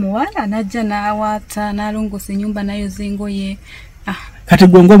funayo omuwala najja n'awaata n'alongosa ennyumba nayoza engoye kati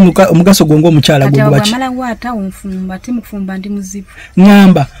gwe omugaso gwe ng'omukyala gwe guba ki amala waata onfumba ate mukufumba ndi muzibu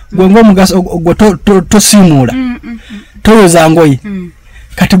ngamba gwe ng'omugaso gwe tosiimuula toyoza ngoye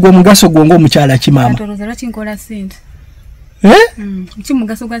kati gwe omugaso gwe ng'omukyala ki maama tolooza lwaki nkola ssente ki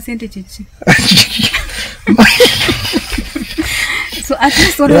mugaso gwa ssente kiki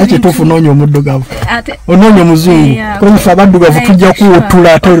lwaki tofunoonya omuddugavu onoonya omuzungu kulifa abaddugavu tujja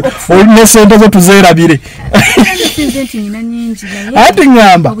kuwutula ne ssente zo tuzeerabire ati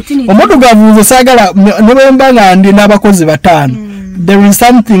ngamba omuddugavu nze saagala ne bwe mba nga ndi n'abakozi 5 there is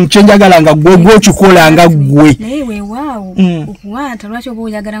something kyenjagala nga gwe okikola nga gwe naye weewaawo okuwaata lwaki oba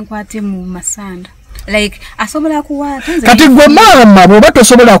oyagala nkwate mu masanda like asobola kuwaata kati gwe maama bw'oba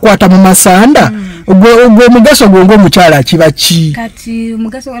tosobola kukwata mu masanda gwe omugaso gwe ng'omukyala kiba ki kati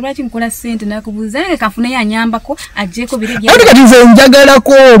omugaso lwaki nkola ssente nakubuuza nange kanfuneyo anyambako aggyeko bire ate kati nze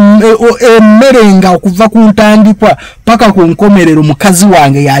njagalako emmere nga okuva ku ntandikwa paka ku nkomerero mukazi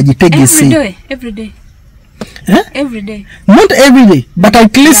wange yagitegese every day not every day but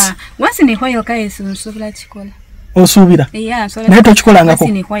at least once in a while kayesu nsobola kikola osuubira naye tokikolangako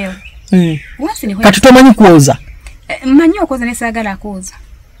kati tomanyi kwoza manyi okwoza naye saagala kwoza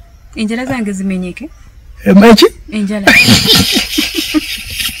enjala zange zimenyeke eki enjala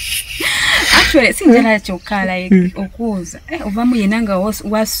actually si njala kyokka like okwoza ovamu yenanga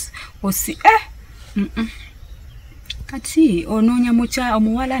osi kati onoonya mucha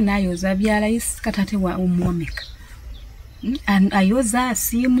omuwala n'ayoza byalayisi katate wa omwomeka ayoza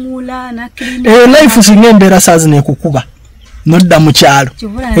asiimuula nakirina life singa embeera saazi nekukuba nodda mu kyalo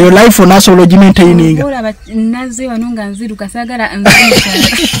eyo life onasobola ogimaintaininga nazze wano nga nziruka saagala nze mu kyalo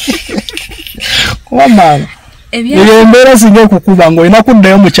kuba maama eyo embeera singa ekukuba ng'olina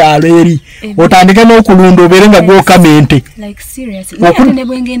kuddayo mu kyalo eri otandike n'okulunda obeere nga gw'okamente ate ne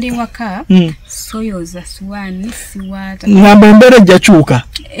bwe ngenda ewaka soyoza suwaani siwaata ngamba embeera ejja kyuka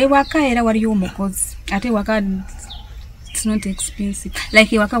ewaka era waliyo omukozi ate ewaka it's not expensive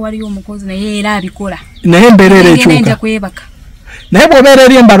like ewaka waliyo omukozi naye era abikola naye embeera era ekyuka kwebaka naye bw'obeera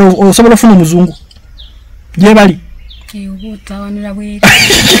eri embala osobola ofuna omuzungu gye bali oba otawanira bweri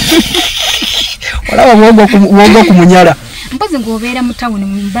olaba bwoga okumunyala mpozi ngobeera mu town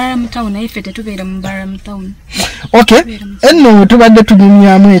mbala mu town naye fete tubeera mu mbala mu town. Okay, enno tubadde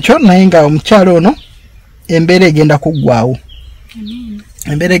tunyumyamu ekyo naye nga omukyalo ono embeera egenda kuggwaawo.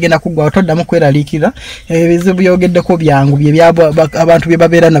 Embeera egenda kuggwaawo toddamu kweraliikira ebizibu byogeddeko byangu abantu bye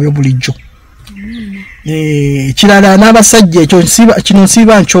babeera nabyo bulijjo. Kirala n'abasajja ekyo kino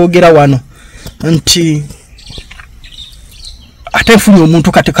nsiiba nkyogera wano nti ate nfunye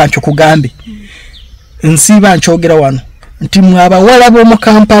omuntu kati kankyo kugambe nsiiba nkyogera wano nti mwe abawala b'omu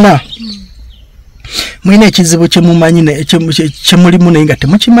Kampala mwine ekizibu kyemulimu naye nga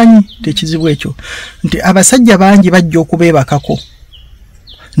temukimanyi tekizibu ekyo nti abasajja bangi bajja okubeebakako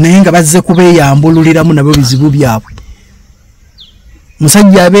naye nga bazze kubeeyambululiramu nabo bizibu byabwe.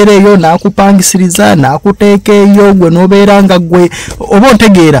 Musajja abeera eyo n'akupangisiriza n'akuteeka eyo gwe n'obeera nga gwe oba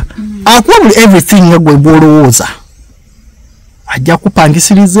ontegeera akuwa buli everything nga gwe bw'olowooza ajja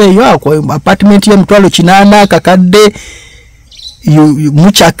kupangisiriza eyo apartment y'emitwalo 8 akakadde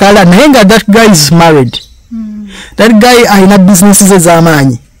mukyakala naye nga that guy is married. That guy ayina business ze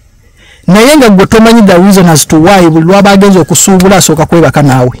z'amaanyi naye nga gwe tomanyi the reason as to why buli lwaba agenza okusuubula asooka kwebaka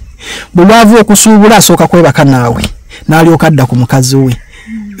naawe buli lwava okusuubula asooka kwebaka naawe n'alyoka adda ku mukazi we.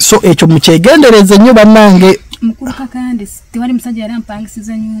 So ekyo mukyegendereze nnyo bannange. Mukulu kakande tewali musajja yali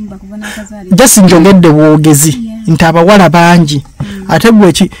ampangisiza nyumba kuva n'akazaali. Just njogedde bwogezi nti abawala bangi ate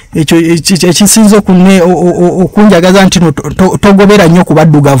gwe ekyo ekisinza okunjagaza nti togobera nnyo ku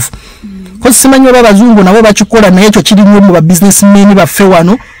baddugavu. Ko simanyi oba abazungu nabo bakikola naye ekyo kiri nnyo mu ba businessmen baffe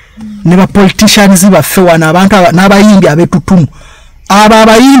wano ne ba politicians baffe wano abantu n'abayimbi abetutumu. Abo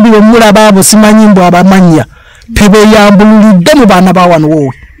abayimbi bwe mulaba abo simanyi mbw abamanya tebeeyambululidde mu baana ba wano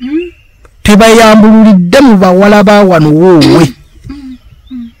woowe. Tebayambululidde mu bawala ba wano woowe.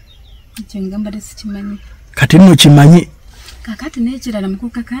 Kati nno kimanyi. Kakati n'ekirala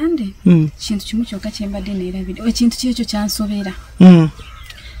mukulu kakande kintu kimu kyokka kyembadde neerabidde ekintu kyekyo kyansobera.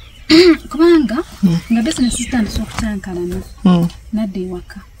 Kubanga nga business zitandise okutankalana nadde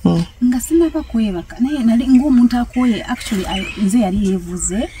ewaka nga sinaba kwebaka naye nali ng'omuntu akooye actually nze yali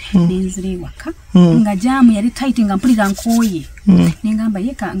yeevuze nenzira ewaka nga jaamu yali tight nga mpulira nkooye nengamba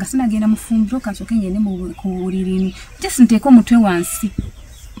yeka nga sinagenda mu ffumbiro kasooke ngende ku buliri just nteeka omutwe wansi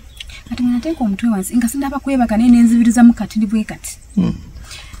kati nga nateeka omutwe wansi nga sinaba kwebaka naye nenzibirizamu katindi bwe kati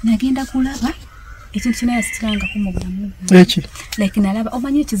nagenda kulaba ekintu kina yasitirangako mu bulamu eki like nalaba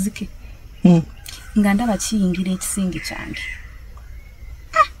omanyi ekizike nga ndaba kiyingira ekisinge kyange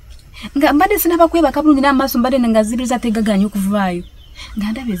nga mbadde sinaba kwebaka bulungi n'amaaso mbadde ngazibiriza tegaganya okuvaayo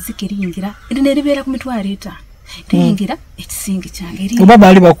nga ndaba ezzike liyingira neribeera ku mitwalo 5 liyingira ekisinge kyange oba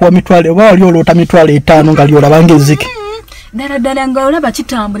baali bakuwa mitwalo oba wali oloota mitwalo 5 nga lyolabanga ezzike ddala nga olaba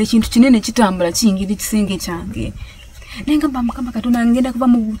kitambula ekintu kinene kitambula kiyingira ekisinge kyange naye ngamba Mukama Katonda ngenda kuva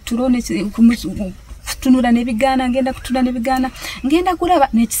mu tulo kutunula n'ebigaana ngenda kutula n'ebigaana ngenda kulaba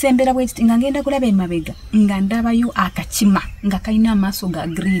n'ekisembera bwe kiti nga ngenda kulaba emabega nga ndabayo akakima nga kalina amaaso ga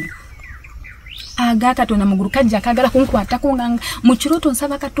green aga Katonda muguru kajja kagala kunkwatako nga mu kirooto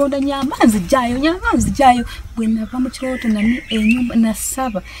nsaba Katonda nyamaanzi jaayo bwe nava mu kirooto nani enyumba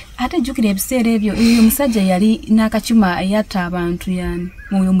nasaba ate jjukira ebiseera ebyo oyo musajja yali n'akakima ayatta abantu yani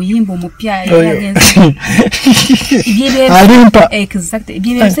oyo muyimba omupya yagenze alimpa exactly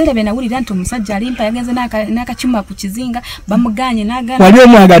ebiseera bye nawulira nti omusajja alimpa yagenze n'akakima ku kizinga bamuganye n'agana wali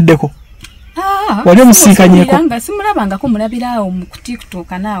omwagaddeko wali omusinkanyeko nga simulabangako mulabiraawo mu TikTok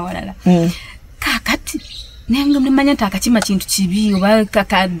n'awalala kakati nenga manya nti akakima kintu kibi oba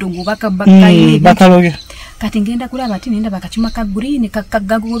kakaddogo bakaloge kati ngenda kulaba ati nenda bakakima ka green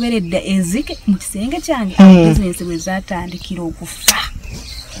kagagoberedde ezike mu kisenge kyange business bwe zatandikira okufa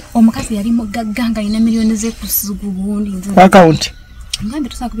omukazi yali mugagganga ina miliyoni ze kusugugundi account ngambe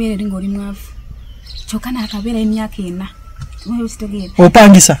tusakubeera eringo oli mwavu kyokka n'akabeera emyaka 4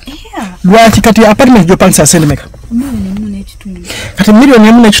 opangisa lwaki kati apartment gyopangisa sendemeka kati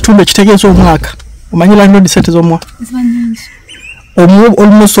milioni 1.5 ekitegeeza omwaka omanyi landlord sente z'omwaka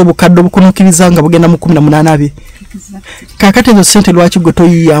almost obukadde obukunukiriza nga bugenda mu 18 kakati ezo sente lwaki gwe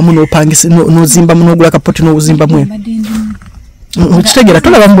toyiyaamu n'opangisa n'ozimbamu n'ogula kapoti n'ozimbamu okitegeera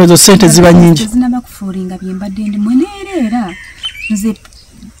tolaba mu ezo sente ziba nyingi zinaba kufuulinga bye mbadde ndi mweneera nze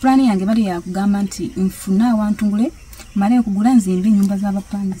plan yange bali yakugamba nti nfuna awantu ngule male kugula nzimbe nyumba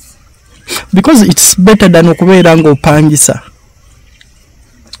z'abapangisa because it's better than okubeera nga opangisa.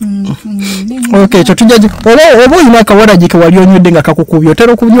 Okay, kyo tujaje oba oyina akawalagi ke wali onywedde nga kakukubya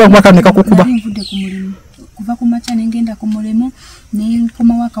otera okunywa mwaka ne kakukuba kuva ku macha nengenda ku mulimo ne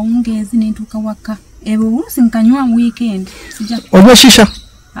nkoma waka wungezi ne ntuka waka ebo ulusi nkanywa weekend sija onywa shisha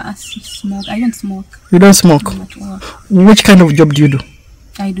smoke. I don't smoke. You don't smoke? Which kind of job do you do?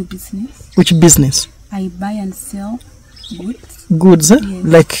 I do business. Which business? I buy and sell goods,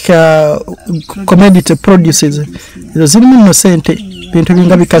 like commodity produces. Ezo zirimu no sente bintu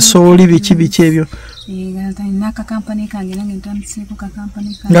binga bikasooli biki ebyo. Naka company kange nange ntandiseko ka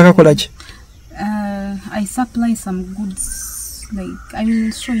company kange. Ngakakola ki? I supply some goods, like I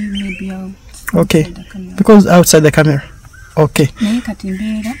will show you maybe out. Okay, because outside the camera. Okay. Naye kati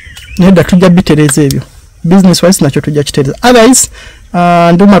mbeera nedda tujja bitereza ebyo business wise nakyo tujja kitereza. Otherwise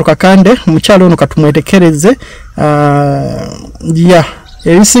nduma Rukakande omukyalo ono katumwetekereze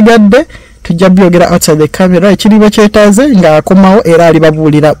ebisigadde tujja byogera outside the camera ekiriwo kyetaaze nga akomawo era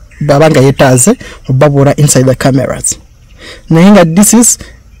alibabuulira babanga yetaaze obabuula inside the cameras. Naye nga this is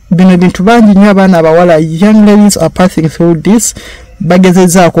bino bintu bangi nnyo abaana abawala young ladies are passing through this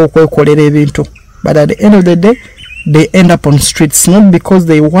bagezezaako okwekolera ebintu but at the end of the day they end up on streets not because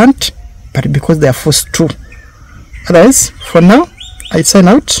they want but because they are forced to. Otherwise, for now I sign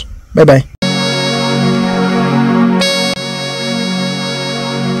out. Bye bye.